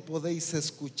qué no podéis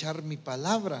escuchar mi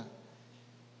palabra?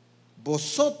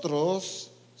 Vosotros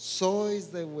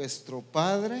sois de vuestro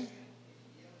padre.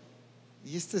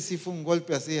 Y este sí fue un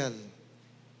golpe así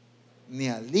ni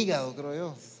al hígado, creo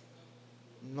yo.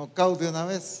 Nocaut de una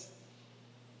vez.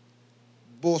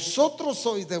 Vosotros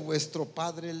sois de vuestro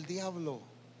padre el diablo.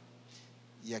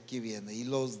 Y aquí viene: y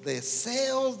los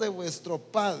deseos de vuestro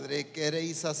padre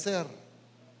queréis hacer.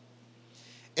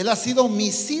 Él ha sido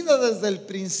homicida desde el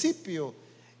principio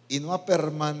y no ha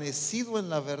permanecido en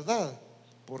la verdad,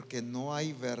 porque no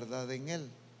hay verdad en él.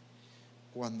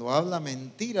 Cuando habla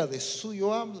mentira, de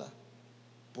suyo habla,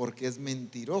 porque es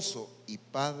mentiroso y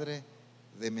padre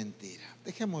de mentira.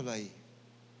 Dejémoslo ahí.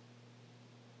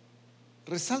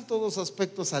 Resalto dos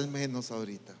aspectos al menos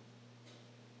ahorita.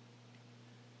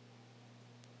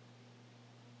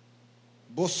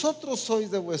 Vosotros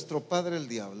sois de vuestro padre el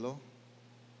diablo,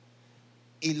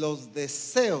 y los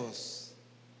deseos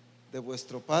de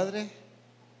vuestro padre,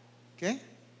 ¿qué?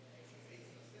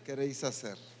 Queréis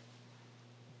hacer.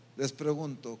 Les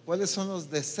pregunto: ¿cuáles son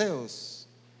los deseos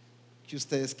que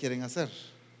ustedes quieren hacer?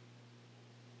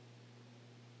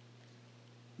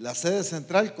 La sede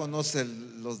central conoce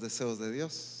los deseos de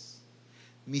Dios.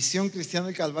 Misión Cristiana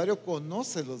del Calvario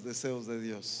conoce los deseos de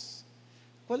Dios.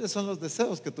 ¿Cuáles son los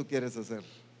deseos que tú quieres hacer?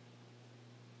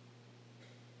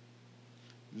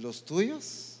 ¿Los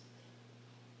tuyos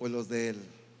o los de Él?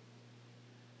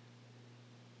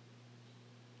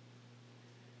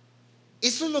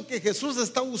 Eso es lo que Jesús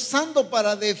está usando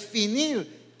para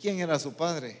definir quién era su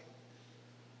Padre.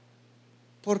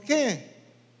 ¿Por qué?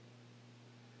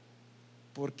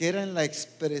 Porque era en la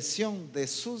expresión de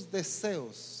sus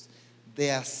deseos,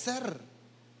 de hacer,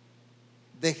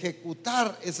 de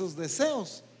ejecutar esos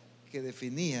deseos, que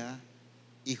definía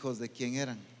hijos de quién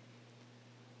eran.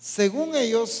 Según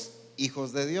ellos,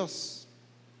 hijos de Dios.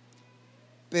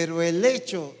 Pero el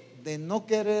hecho de no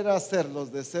querer hacer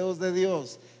los deseos de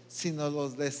Dios, sino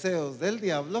los deseos del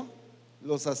diablo,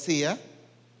 los hacía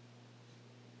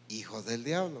hijos del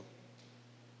diablo.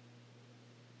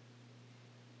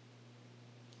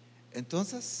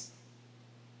 Entonces,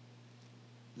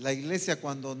 la iglesia,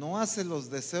 cuando no hace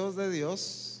los deseos de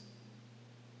Dios,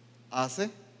 hace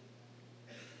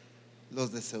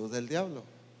los deseos del diablo.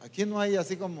 Aquí no hay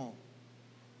así como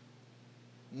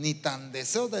ni tan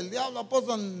deseos del diablo,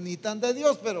 apóstol, ni tan de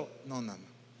Dios, pero no.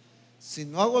 Si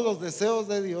no hago los deseos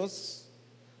de Dios,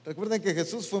 recuerden que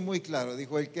Jesús fue muy claro,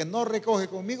 dijo: el que no recoge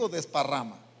conmigo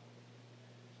desparrama,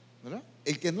 ¿verdad?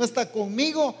 El que no está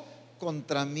conmigo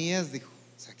contra mí es, dijo.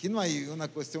 O sea, aquí no hay una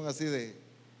cuestión así ¿de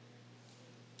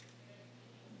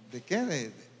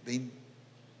qué?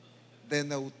 De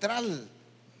neutral.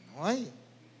 No hay.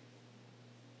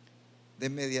 De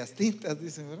medias tintas,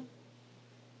 dicen, ¿verdad?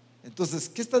 Entonces,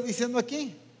 ¿qué está diciendo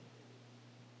aquí?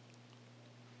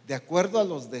 De acuerdo a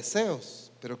los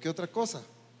deseos. ¿Pero qué otra cosa?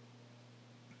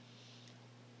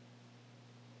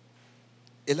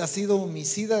 Él ha sido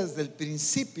homicida desde el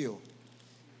principio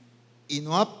y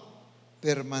no ha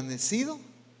permanecido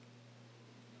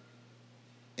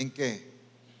 ¿En qué?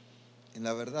 En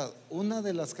la verdad. Una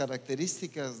de las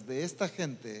características de esta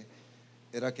gente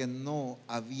era que no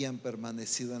habían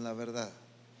permanecido en la verdad.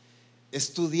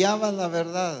 Estudiaban la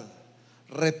verdad,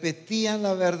 repetían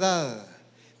la verdad,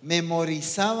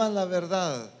 memorizaban la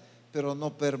verdad, pero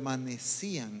no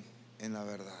permanecían en la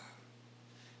verdad.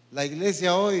 La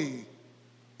iglesia hoy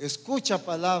escucha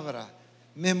palabra,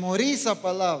 memoriza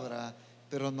palabra,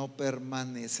 pero no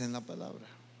permanece en la palabra.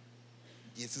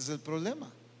 Y ese es el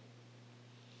problema.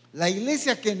 La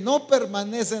iglesia que no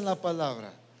permanece en la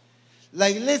palabra, la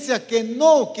iglesia que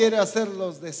no quiere hacer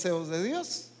los deseos de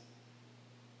Dios,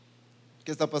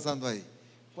 ¿qué está pasando ahí?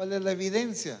 ¿Cuál es la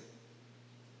evidencia?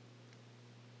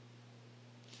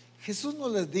 Jesús no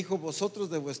les dijo: vosotros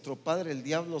de vuestro padre el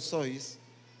diablo sois,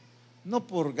 no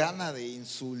por gana de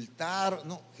insultar.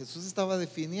 No, Jesús estaba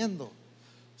definiendo.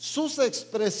 Sus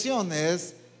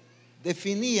expresiones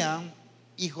definían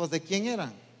hijos de quién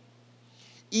eran.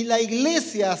 Y la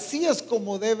iglesia así es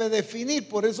como debe definir.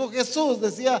 Por eso Jesús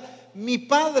decía: mi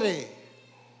Padre,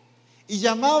 y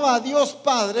llamaba a Dios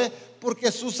Padre,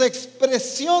 porque sus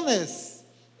expresiones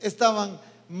estaban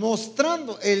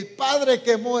mostrando: el Padre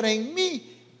que mora en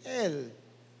mí, Él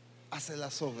hace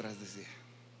las obras, decía.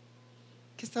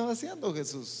 ¿Qué estaba haciendo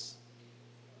Jesús?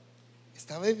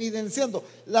 Estaba evidenciando.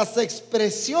 Las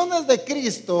expresiones de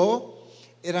Cristo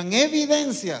eran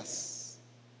evidencias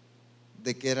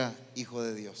de que era hijo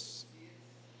de Dios.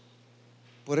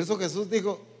 Por eso Jesús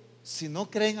dijo: si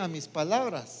no creen a mis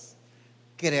palabras,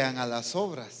 crean a las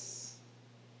obras.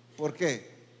 ¿Por qué?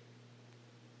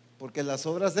 Porque las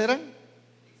obras eran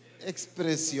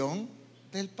expresión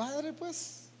del Padre,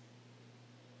 pues.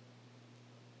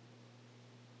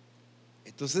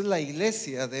 Entonces la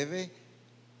iglesia debe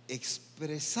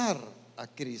expresar a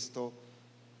Cristo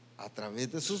a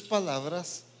través de sus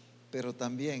palabras, pero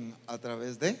también a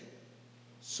través de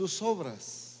sus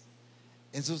obras,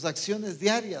 en sus acciones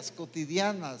diarias,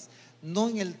 cotidianas, no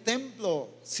en el templo,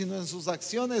 sino en sus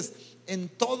acciones en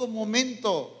todo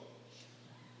momento.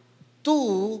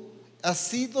 Tú has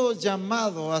sido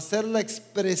llamado a ser la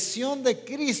expresión de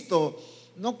Cristo,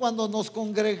 no cuando nos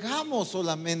congregamos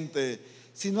solamente,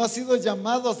 sino has sido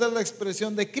llamado a ser la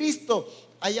expresión de Cristo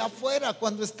allá afuera,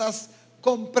 cuando estás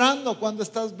comprando, cuando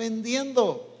estás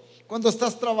vendiendo, cuando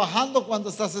estás trabajando,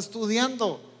 cuando estás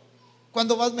estudiando,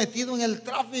 cuando vas metido en el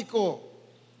tráfico,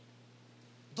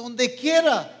 donde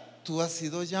quiera. Tú has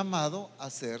sido llamado a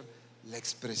ser la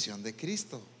expresión de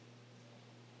Cristo.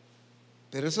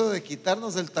 Pero eso de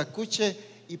quitarnos el tacuche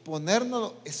y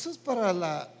ponérnoslo, eso es para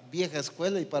la vieja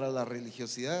escuela y para la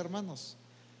religiosidad, hermanos.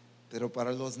 Pero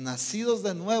para los nacidos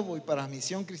de nuevo y para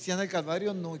Misión Cristiana del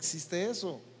Calvario no existe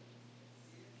eso.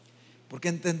 Porque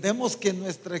entendemos que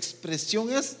nuestra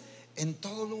expresión es en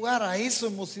todo lugar. A eso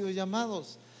hemos sido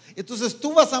llamados. Entonces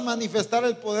tú vas a manifestar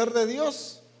el poder de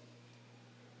Dios,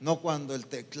 no cuando el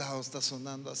teclado está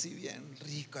sonando así bien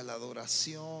rica la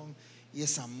adoración y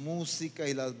esa música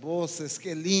y las voces,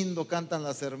 qué lindo cantan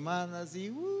las hermanas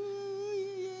y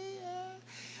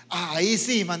ahí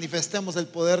sí manifestemos el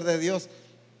poder de Dios.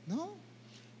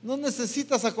 No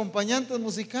necesitas acompañantes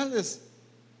musicales.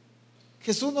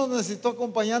 Jesús no necesitó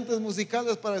acompañantes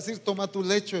musicales para decir: toma tu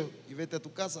lecho y vete a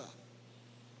tu casa.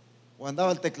 O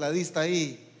andaba el tecladista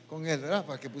ahí con él, ¿verdad?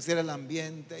 Para que pusiera el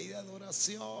ambiente ahí de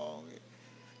adoración.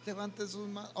 Levante sus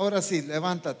manos. Ahora sí,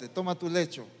 levántate, toma tu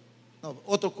lecho. No,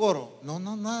 otro coro. No,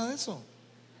 nada de eso.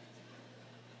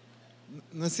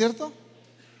 ¿No es cierto?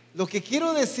 Lo que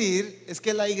quiero decir es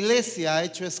que la iglesia ha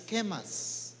hecho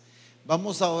esquemas.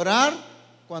 Vamos a orar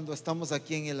cuando estamos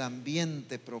aquí en el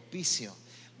ambiente propicio.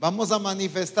 Vamos a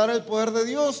manifestar el poder de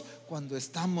Dios cuando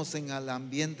estamos en el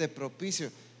ambiente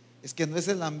propicio. Es que no es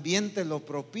el ambiente lo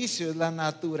propicio, es la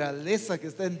naturaleza que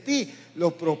está en ti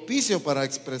lo propicio para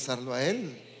expresarlo a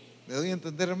Él. ¿Me doy a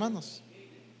entender, hermanos?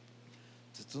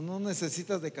 Entonces tú no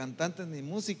necesitas de cantantes ni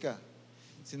música,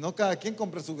 sino cada quien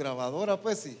compre su grabadora,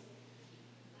 pues,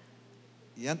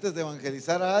 y antes de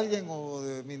evangelizar a alguien o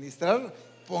de ministrar,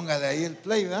 póngale ahí el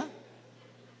play, ¿verdad?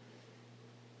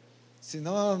 Si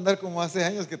no, va a andar como hace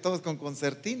años que todos con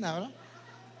concertina, ¿verdad?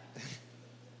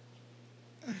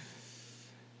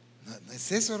 No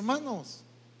es eso, hermanos.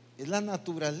 Es la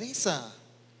naturaleza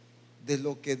de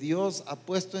lo que Dios ha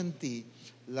puesto en ti,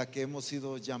 la que hemos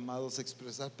sido llamados a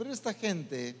expresar. Pero esta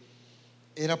gente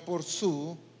era por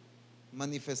su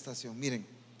manifestación. Miren,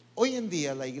 hoy en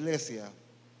día la iglesia,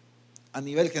 a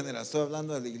nivel general, estoy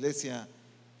hablando de la iglesia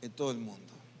en todo el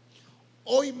mundo,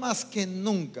 hoy más que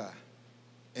nunca,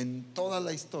 en toda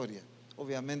la historia,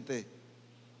 obviamente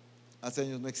hace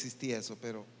años no existía eso,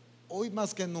 pero hoy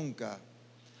más que nunca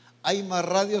hay más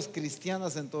radios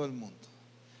cristianas en todo el mundo.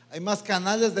 Hay más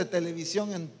canales de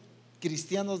televisión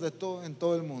cristianos en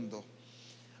todo el mundo.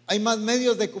 Hay más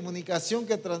medios de comunicación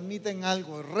que transmiten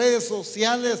algo, redes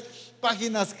sociales,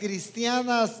 páginas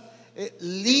cristianas,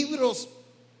 libros.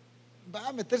 Va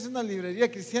a meterse en una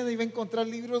librería cristiana y va a encontrar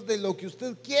libros de lo que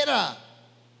usted quiera,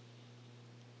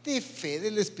 de fe,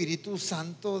 del Espíritu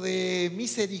Santo, de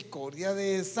misericordia,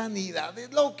 de sanidad, de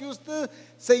lo que usted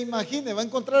se imagine, va a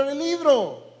encontrar el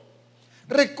libro.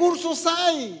 Recursos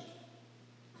hay,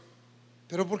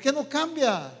 pero ¿por qué no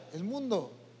cambia el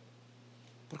mundo?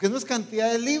 Porque no es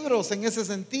cantidad de libros en ese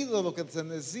sentido lo que se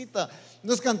necesita,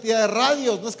 no es cantidad de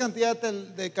radios, no es cantidad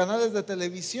de canales de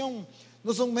televisión,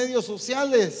 no son medios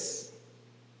sociales.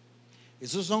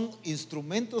 Esos son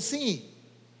instrumentos, sí,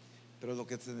 pero lo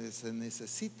que se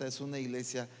necesita es una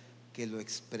iglesia que lo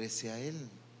exprese a Él.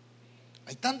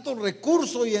 Hay tanto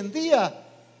recurso hoy en día,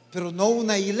 pero no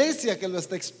una iglesia que lo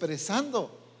esté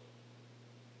expresando.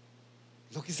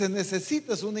 Lo que se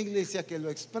necesita es una iglesia que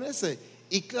lo exprese.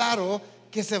 Y claro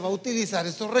que se va a utilizar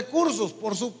estos recursos,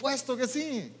 por supuesto que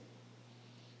sí.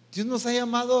 Dios nos ha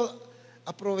llamado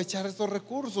a aprovechar estos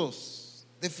recursos,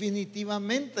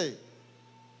 definitivamente,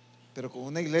 pero con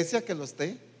una iglesia que lo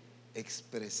esté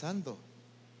expresando.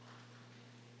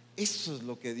 Eso es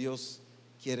lo que Dios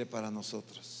quiere para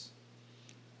nosotros.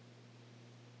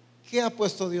 ¿Qué ha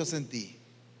puesto Dios en ti?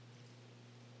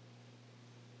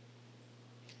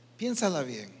 Piénsala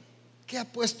bien. ¿Qué ha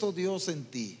puesto Dios en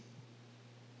ti?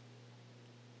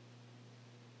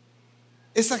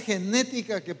 Esa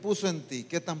genética que puso en ti,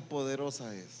 ¿qué tan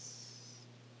poderosa es?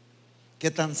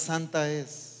 ¿Qué tan santa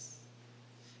es?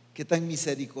 ¿Qué tan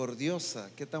misericordiosa?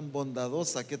 ¿Qué tan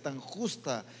bondadosa? ¿Qué tan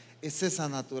justa es esa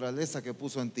naturaleza que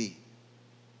puso en ti?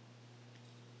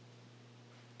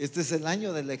 Este es el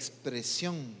año de la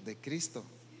expresión de Cristo.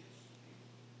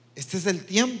 Este es el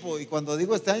tiempo, y cuando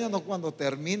digo este año, no cuando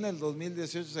termine el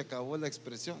 2018 se acabó la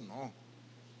expresión, no.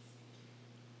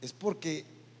 Es porque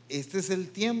este es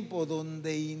el tiempo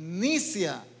donde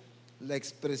inicia la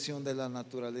expresión de la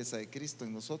naturaleza de Cristo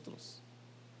en nosotros.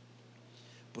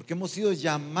 Porque hemos sido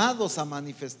llamados a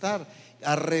manifestar,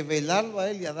 a revelarlo a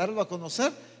Él y a darlo a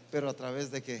conocer, pero a través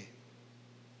de ¿qué?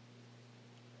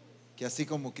 Que así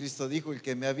como Cristo dijo, el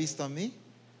que me ha visto a mí,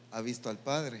 ha visto al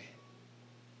Padre.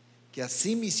 Que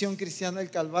así Misión Cristiana El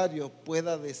Calvario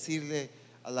pueda decirle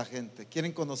a la gente: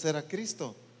 ¿quieren conocer a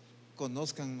Cristo?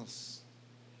 Conózcannos.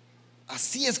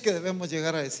 Así es que debemos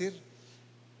llegar a decir.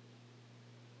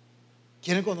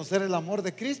 ¿Quieren conocer el amor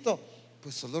de Cristo?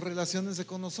 Pues solo relaciónense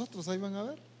con nosotros, ahí van a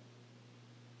ver.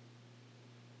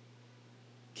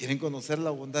 ¿Quieren conocer la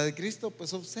bondad de Cristo?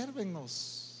 Pues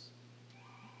obsérvennos.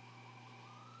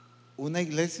 Una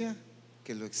iglesia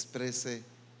que lo exprese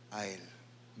a Él,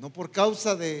 no por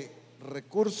causa de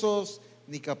recursos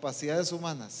ni capacidades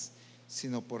humanas,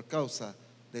 sino por causa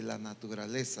de la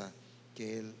naturaleza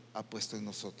que Él ha puesto en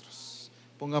nosotros.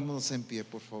 Pongámonos en pie,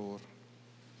 por favor.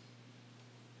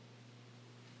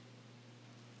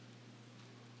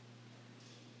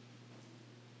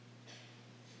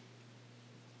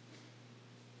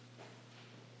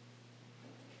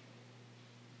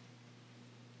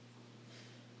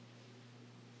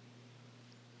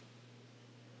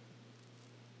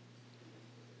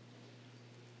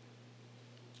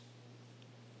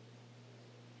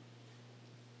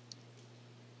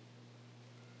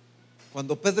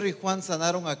 Cuando Pedro y Juan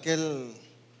sanaron a aquel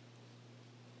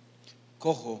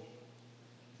cojo,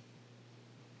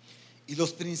 y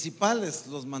los principales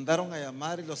los mandaron a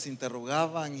llamar y los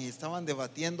interrogaban y estaban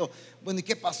debatiendo, bueno, ¿y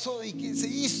qué pasó? ¿Y qué se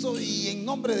hizo? ¿Y en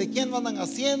nombre de quién lo andan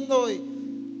haciendo?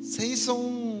 Y se hizo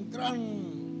un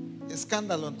gran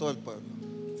escándalo en todo el pueblo.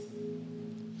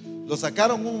 Lo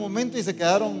sacaron un momento y se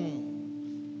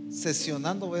quedaron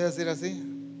sesionando, voy a decir así,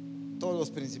 todos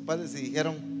los principales, y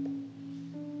dijeron: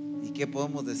 ¿y qué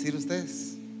podemos decir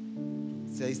ustedes?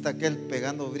 Si ahí está aquel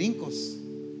pegando brincos,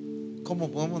 ¿cómo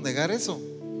podemos negar eso?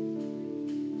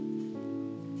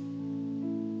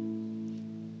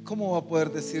 ¿Cómo va a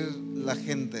poder decir la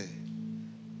gente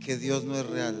que Dios no es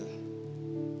real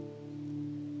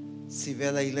si ve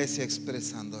a la iglesia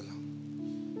expresándolo?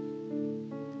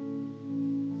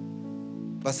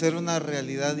 Va a ser una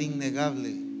realidad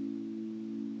innegable,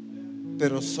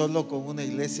 pero solo con una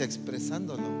iglesia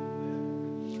expresándolo.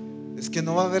 Es que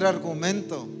no va a haber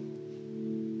argumento,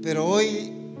 pero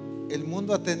hoy el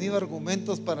mundo ha tenido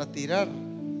argumentos para tirar.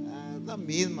 Es la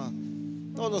misma,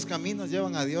 todos los caminos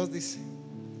llevan a Dios, dice.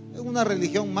 Es una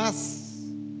religión más.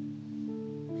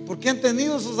 ¿Por qué han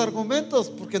tenido esos argumentos?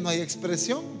 Porque no hay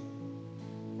expresión.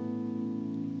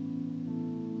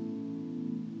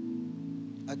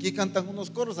 Aquí cantan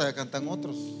unos coros, allá cantan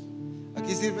otros.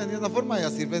 Aquí sirven de una forma, allá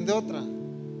sirven de otra.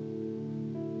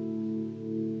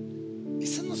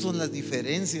 son las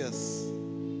diferencias.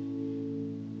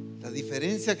 La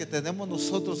diferencia que tenemos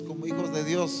nosotros como hijos de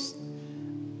Dios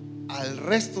al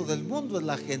resto del mundo es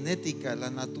la genética, la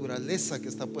naturaleza que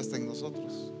está puesta en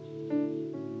nosotros.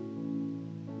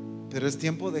 Pero es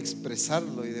tiempo de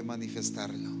expresarlo y de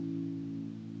manifestarlo.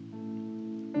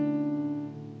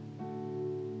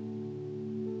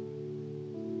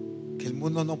 Que el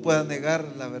mundo no pueda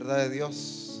negar la verdad de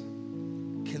Dios.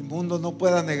 Que el mundo no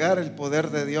pueda negar el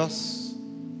poder de Dios.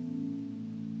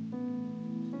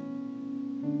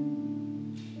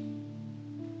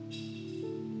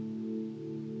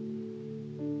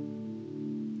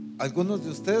 Algunos de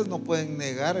ustedes no pueden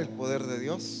negar el poder de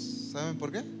Dios. ¿Saben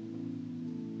por qué?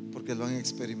 Porque lo han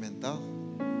experimentado.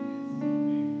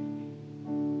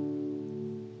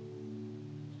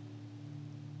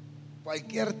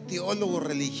 Cualquier teólogo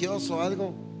religioso o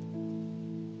algo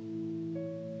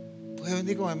puede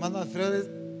venir con hermano Alfredo.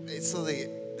 Eso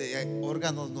de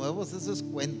órganos nuevos, eso es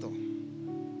cuento.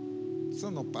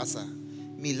 Eso no pasa.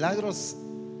 Milagros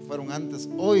fueron antes.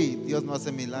 Hoy Dios no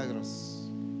hace milagros.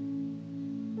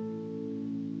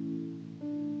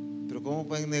 Pero ¿cómo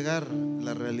pueden negar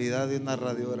la realidad de una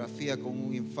radiografía con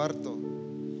un infarto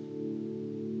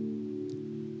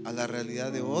a la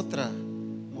realidad de otra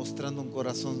mostrando un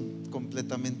corazón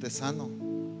completamente sano?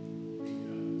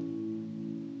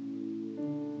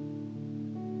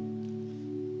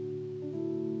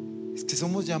 Es que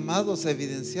somos llamados a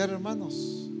evidenciar,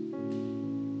 hermanos,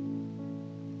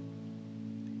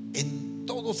 en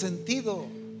todo sentido,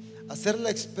 hacer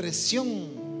la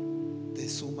expresión de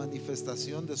su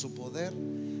manifestación, de su poder,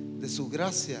 de su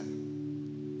gracia,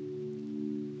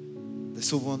 de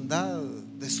su bondad,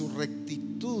 de su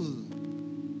rectitud.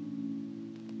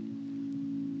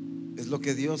 Es lo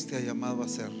que Dios te ha llamado a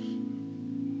hacer,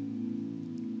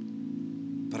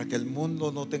 para que el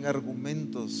mundo no tenga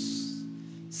argumentos,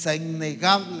 sea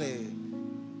innegable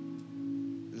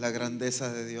la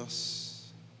grandeza de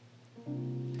Dios.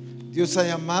 Dios ha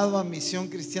llamado a Misión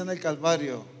Cristiana El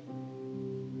Calvario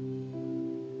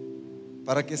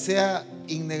para que sea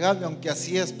innegable, aunque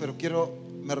así es, pero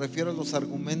me refiero a los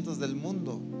argumentos del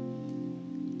mundo,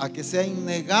 a que sea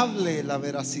innegable la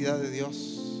veracidad de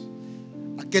Dios,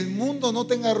 a que el mundo no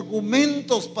tenga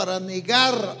argumentos para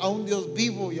negar a un Dios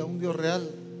vivo y a un Dios real.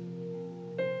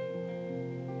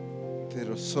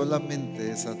 Pero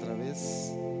solamente es a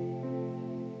través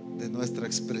de nuestra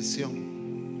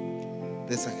expresión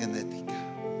de esa genética.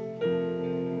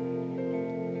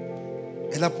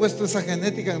 Él ha puesto esa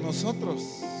genética en nosotros.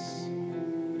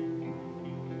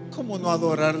 ¿Cómo no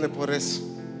adorarle por eso?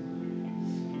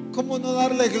 ¿Cómo no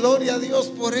darle gloria a Dios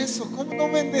por eso? ¿Cómo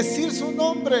no bendecir su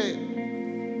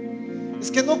nombre? Es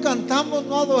que no cantamos,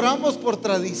 no adoramos por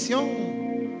tradición.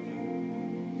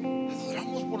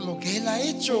 Adoramos por lo que Él ha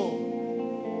hecho.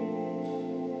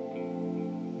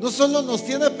 No solo nos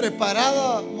tiene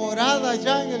preparada morada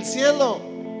ya en el cielo,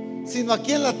 sino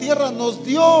aquí en la tierra nos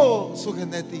dio su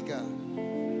genética.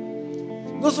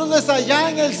 No solo es allá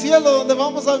en el cielo donde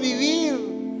vamos a vivir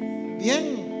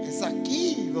bien, es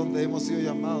aquí donde hemos sido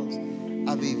llamados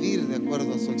a vivir de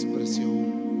acuerdo a su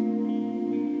expresión.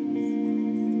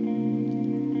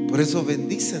 Por eso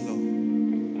bendícelo,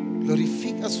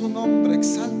 glorifica su nombre,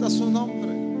 exalta su nombre.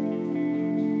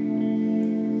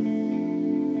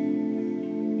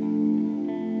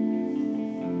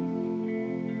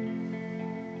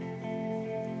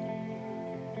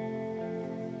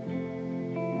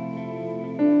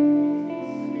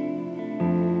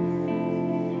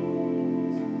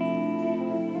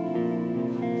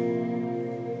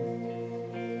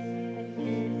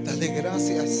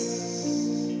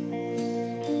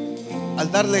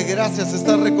 Al darle gracias,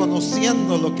 está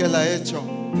reconociendo lo que Él ha hecho.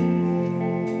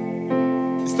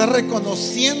 Está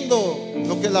reconociendo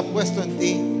lo que Él ha puesto en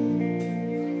ti.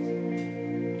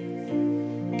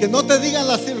 Que no te digan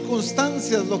las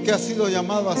circunstancias lo que has sido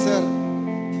llamado a hacer.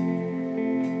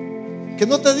 Que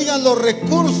no te digan los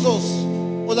recursos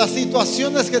o las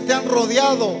situaciones que te han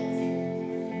rodeado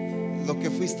lo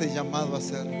que fuiste llamado a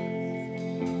hacer.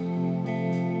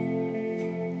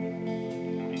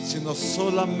 Sino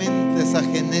solamente esa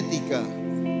genética,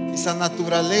 esa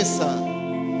naturaleza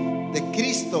de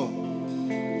Cristo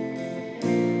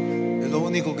es lo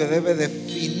único que debe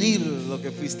definir lo que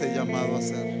fuiste llamado a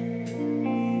hacer.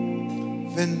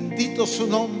 Bendito su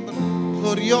nombre,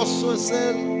 glorioso es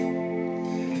Él.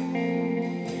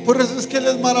 Por eso es que Él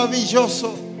es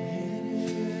maravilloso,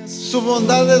 su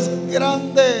bondad es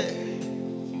grande,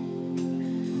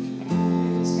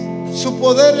 su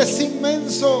poder es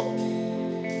inmenso.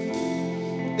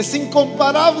 Es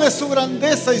incomparable su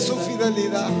grandeza y su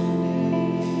fidelidad.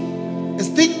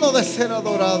 Es digno de ser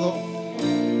adorado.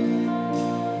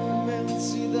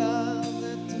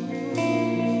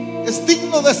 es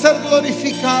digno de ser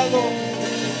glorificado.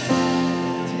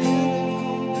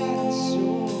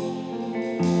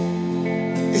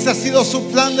 Ese ha sido su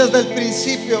plan desde el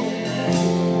principio.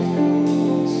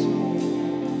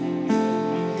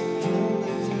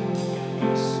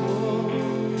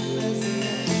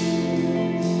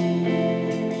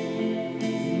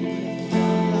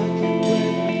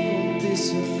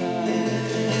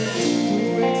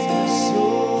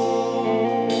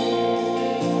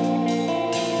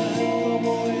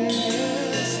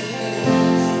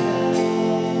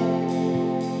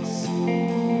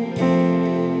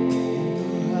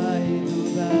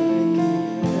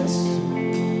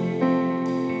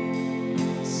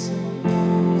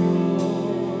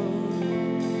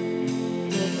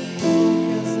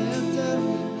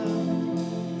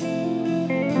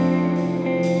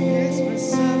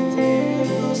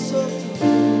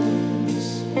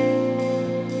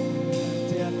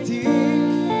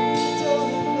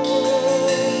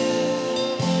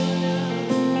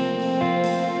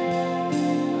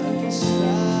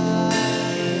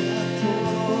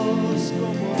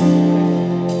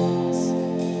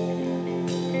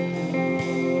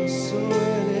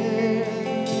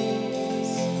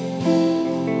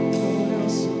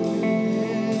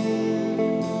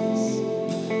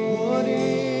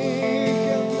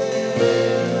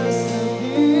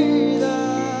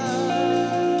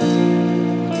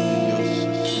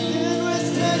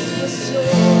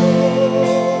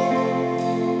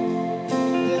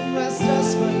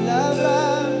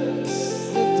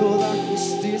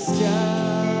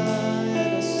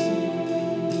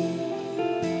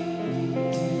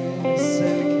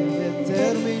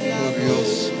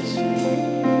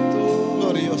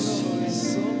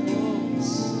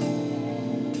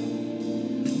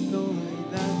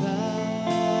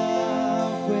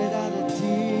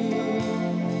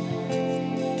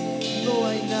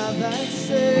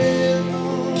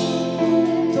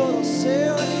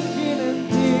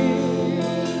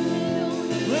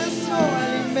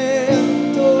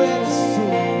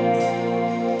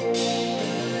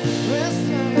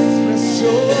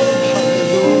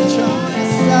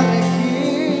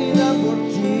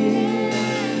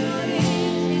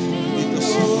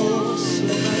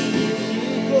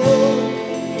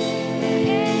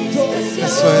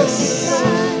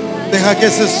 Deja que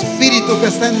ese espíritu que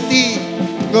está en ti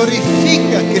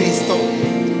glorifique a Cristo.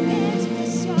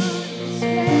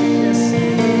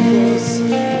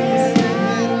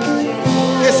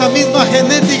 Que esa misma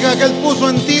genética que Él puso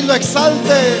en ti lo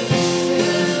exalte.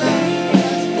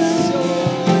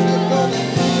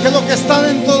 Que lo que está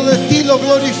dentro de ti lo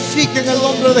glorifique en el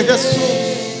nombre de Jesús.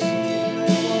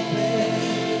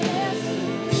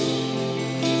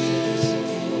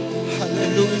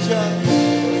 Aleluya.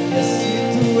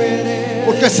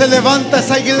 Porque se levanta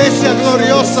esa iglesia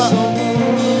gloriosa.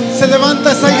 Se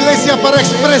levanta esa iglesia para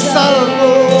expresar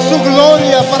su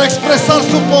gloria, para expresar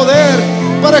su poder,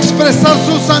 para expresar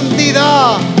su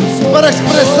santidad, para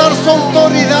expresar su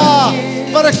autoridad,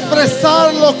 para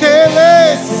expresar lo que Él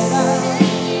es.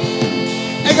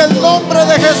 En el nombre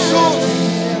de Jesús,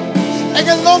 en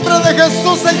el nombre de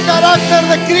Jesús, el carácter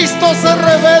de Cristo se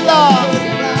revela.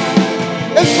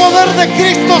 El poder de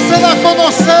Cristo se da a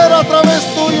conocer a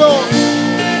través tuyo.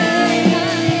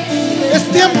 Es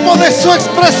tiempo de su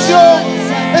expresión,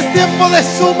 es tiempo de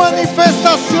su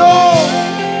manifestación.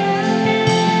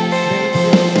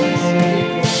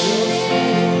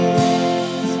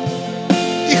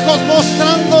 Hijos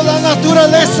mostrando la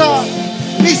naturaleza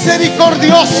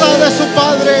misericordiosa de su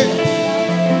Padre,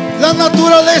 la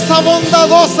naturaleza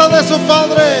bondadosa de su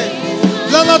Padre,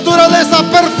 la naturaleza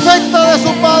perfecta de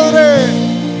su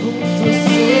Padre.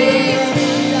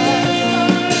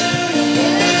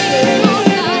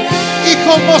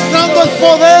 Hijos mostrando el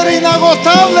poder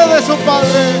inagotable de su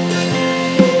Padre.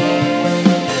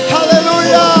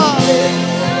 Aleluya.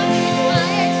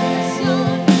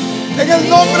 En el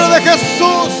nombre de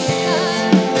Jesús,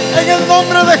 en el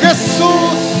nombre de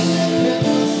Jesús,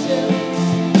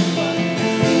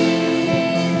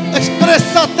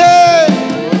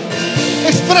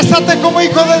 exprésate como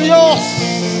hijo de Dios.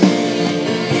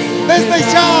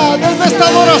 Desde ya, desde esta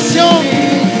adoración,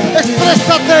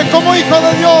 exprésate como hijo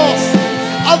de Dios.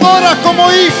 Adora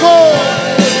como hijo.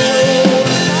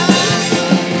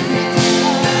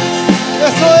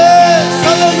 Eso es,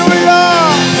 aleluya.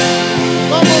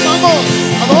 Vamos, vamos,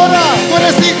 adora, tú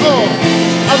eres hijo.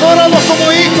 Adóralo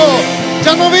como hijo.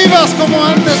 Ya no vivas como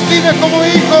antes, vive como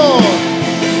hijo.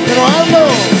 Pero hazlo,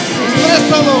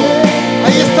 exprésalo.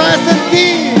 Ahí está, es en ti.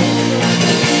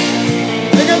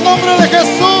 En el nombre de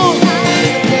Jesús.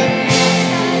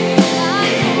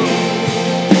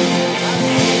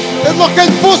 Es lo que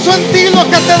Él puso en ti lo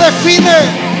que te define.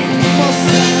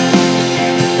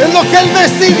 Es lo que Él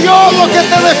decidió lo que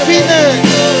te define.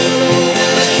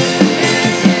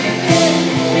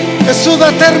 Es su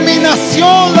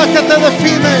determinación la que te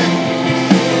define.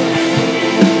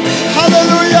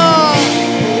 Aleluya.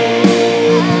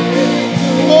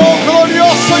 Oh,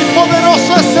 glorioso y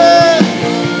poderoso es Él.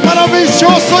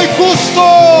 Maravilloso y justo.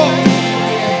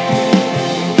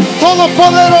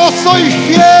 Todopoderoso y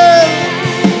fiel.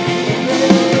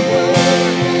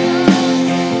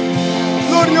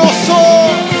 Glorioso,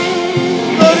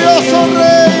 glorioso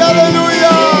Rey,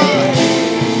 aleluya.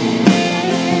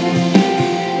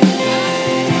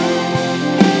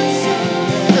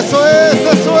 Eso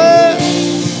es, eso es.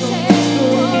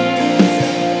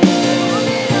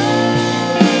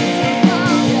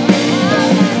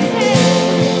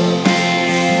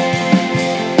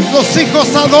 Los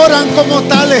hijos adoran como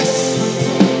tales.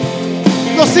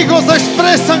 Los hijos se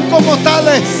expresan como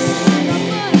tales.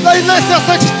 La iglesia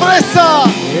se expresa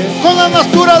con la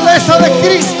naturaleza de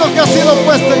Cristo que ha sido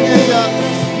puesta en ella.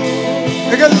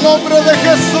 En el nombre de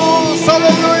Jesús,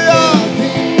 aleluya.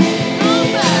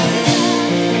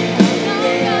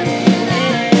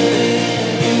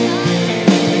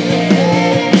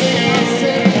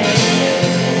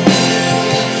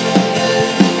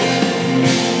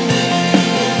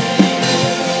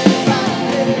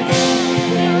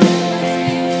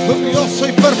 Glorioso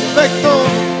y perfecto.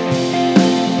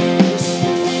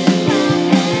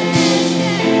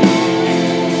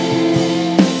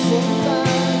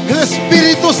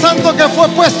 Espíritu Santo que fue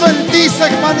puesto en ti se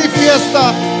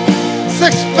manifiesta, se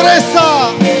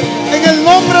expresa en el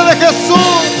nombre de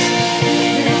Jesús.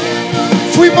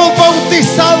 Fuimos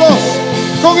bautizados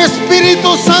con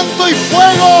Espíritu Santo y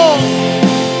fuego.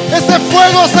 Ese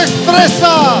fuego se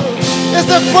expresa,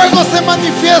 ese fuego se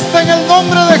manifiesta en el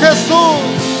nombre de Jesús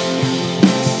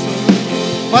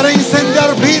para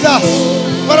incendiar vidas,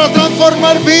 para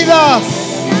transformar vidas.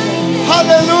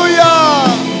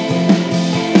 Aleluya.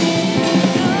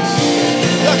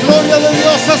 La gloria de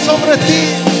Dios es sobre ti.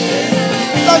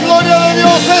 La gloria de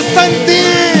Dios está en ti.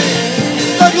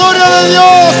 La gloria de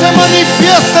Dios se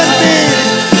manifiesta en ti.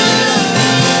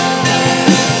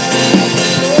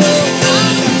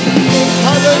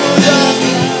 Aleluya.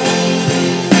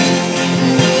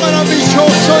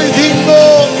 Maravilloso y digno.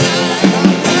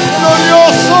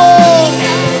 Glorioso.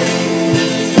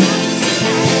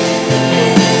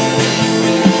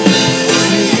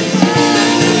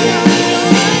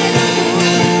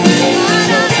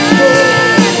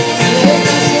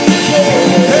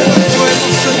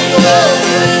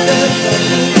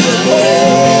 Oh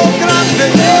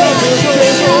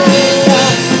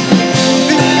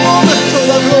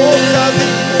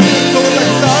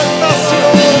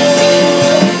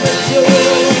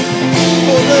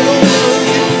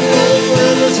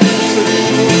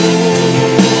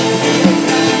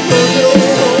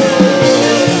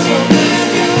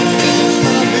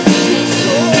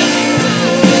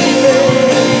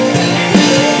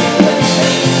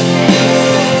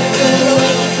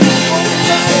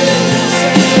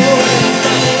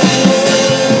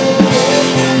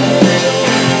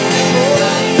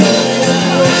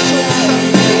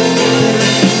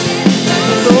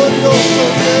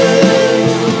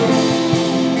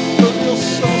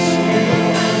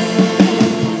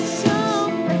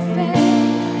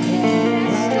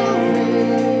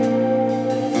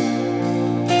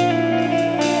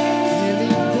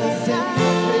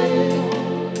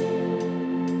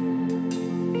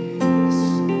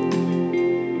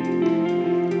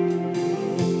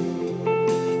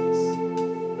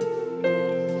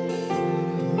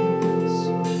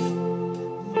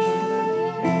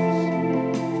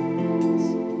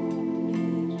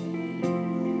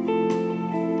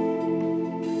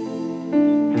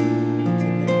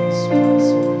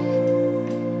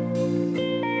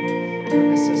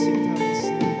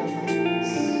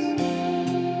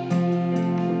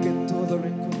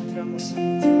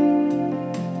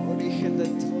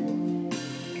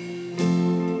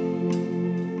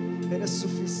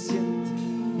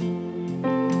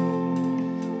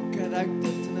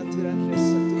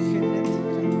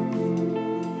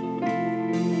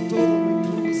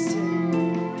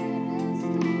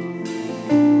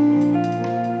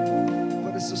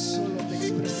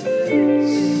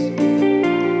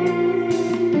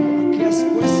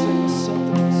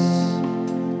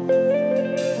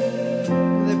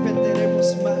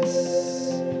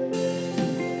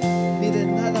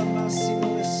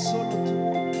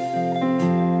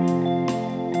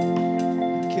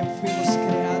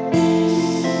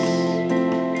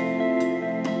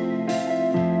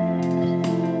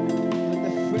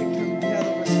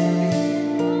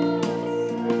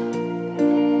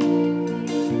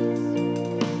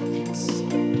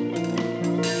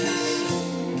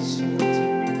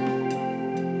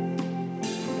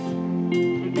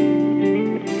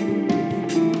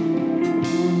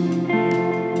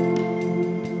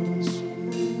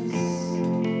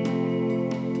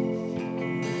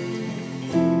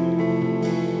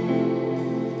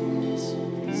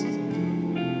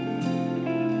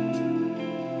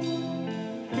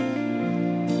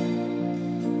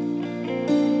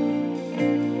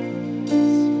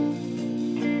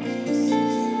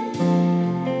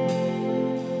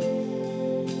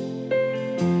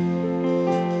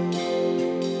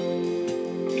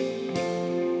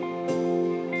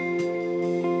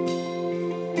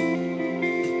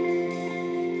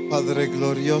Padre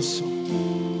glorioso,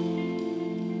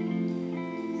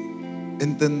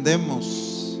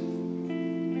 entendemos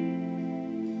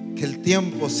que el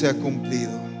tiempo se ha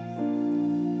cumplido.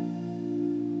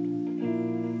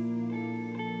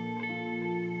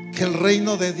 Que el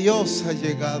reino de Dios ha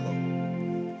llegado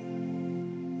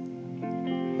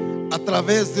a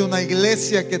través de una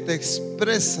iglesia que te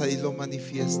expresa y lo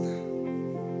manifiesta.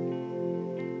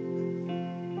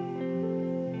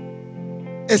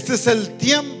 Este es el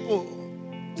tiempo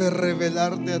de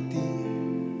revelarte a ti.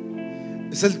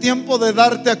 Es el tiempo de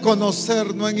darte a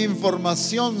conocer, no en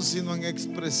información, sino en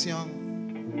expresión.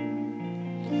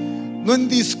 No en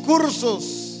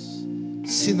discursos,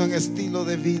 sino en estilo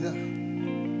de vida.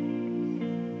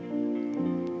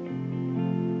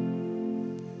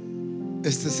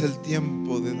 Este es el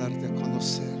tiempo de darte a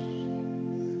conocer.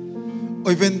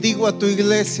 Hoy bendigo a tu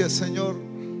iglesia, Señor,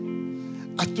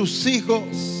 a tus hijos,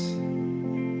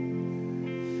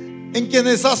 en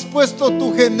quienes has puesto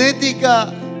tu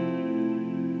genética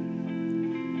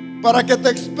para que te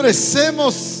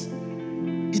expresemos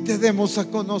y te demos a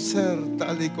conocer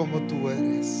tal y como tú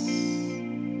eres.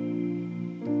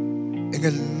 En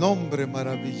el nombre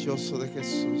maravilloso de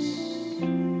Jesús,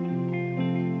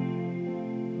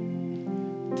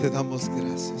 te damos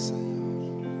gracias, Señor.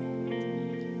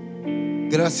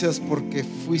 Gracias porque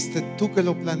fuiste tú que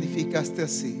lo planificaste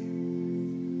así.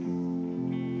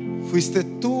 Fuiste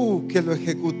tú que lo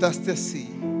ejecutaste así.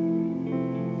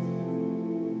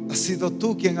 Has sido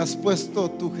tú quien has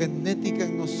puesto tu genética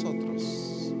en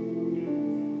nosotros.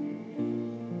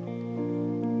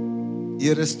 Y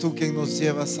eres tú quien nos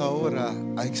llevas ahora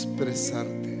a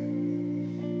expresarte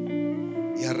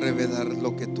y a revelar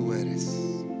lo que tú eres.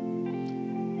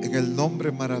 En el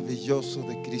nombre maravilloso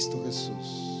de Cristo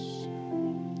Jesús.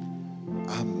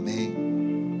 Amén.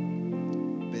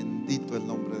 Bendito el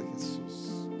nombre de Jesús.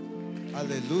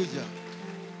 Aleluya.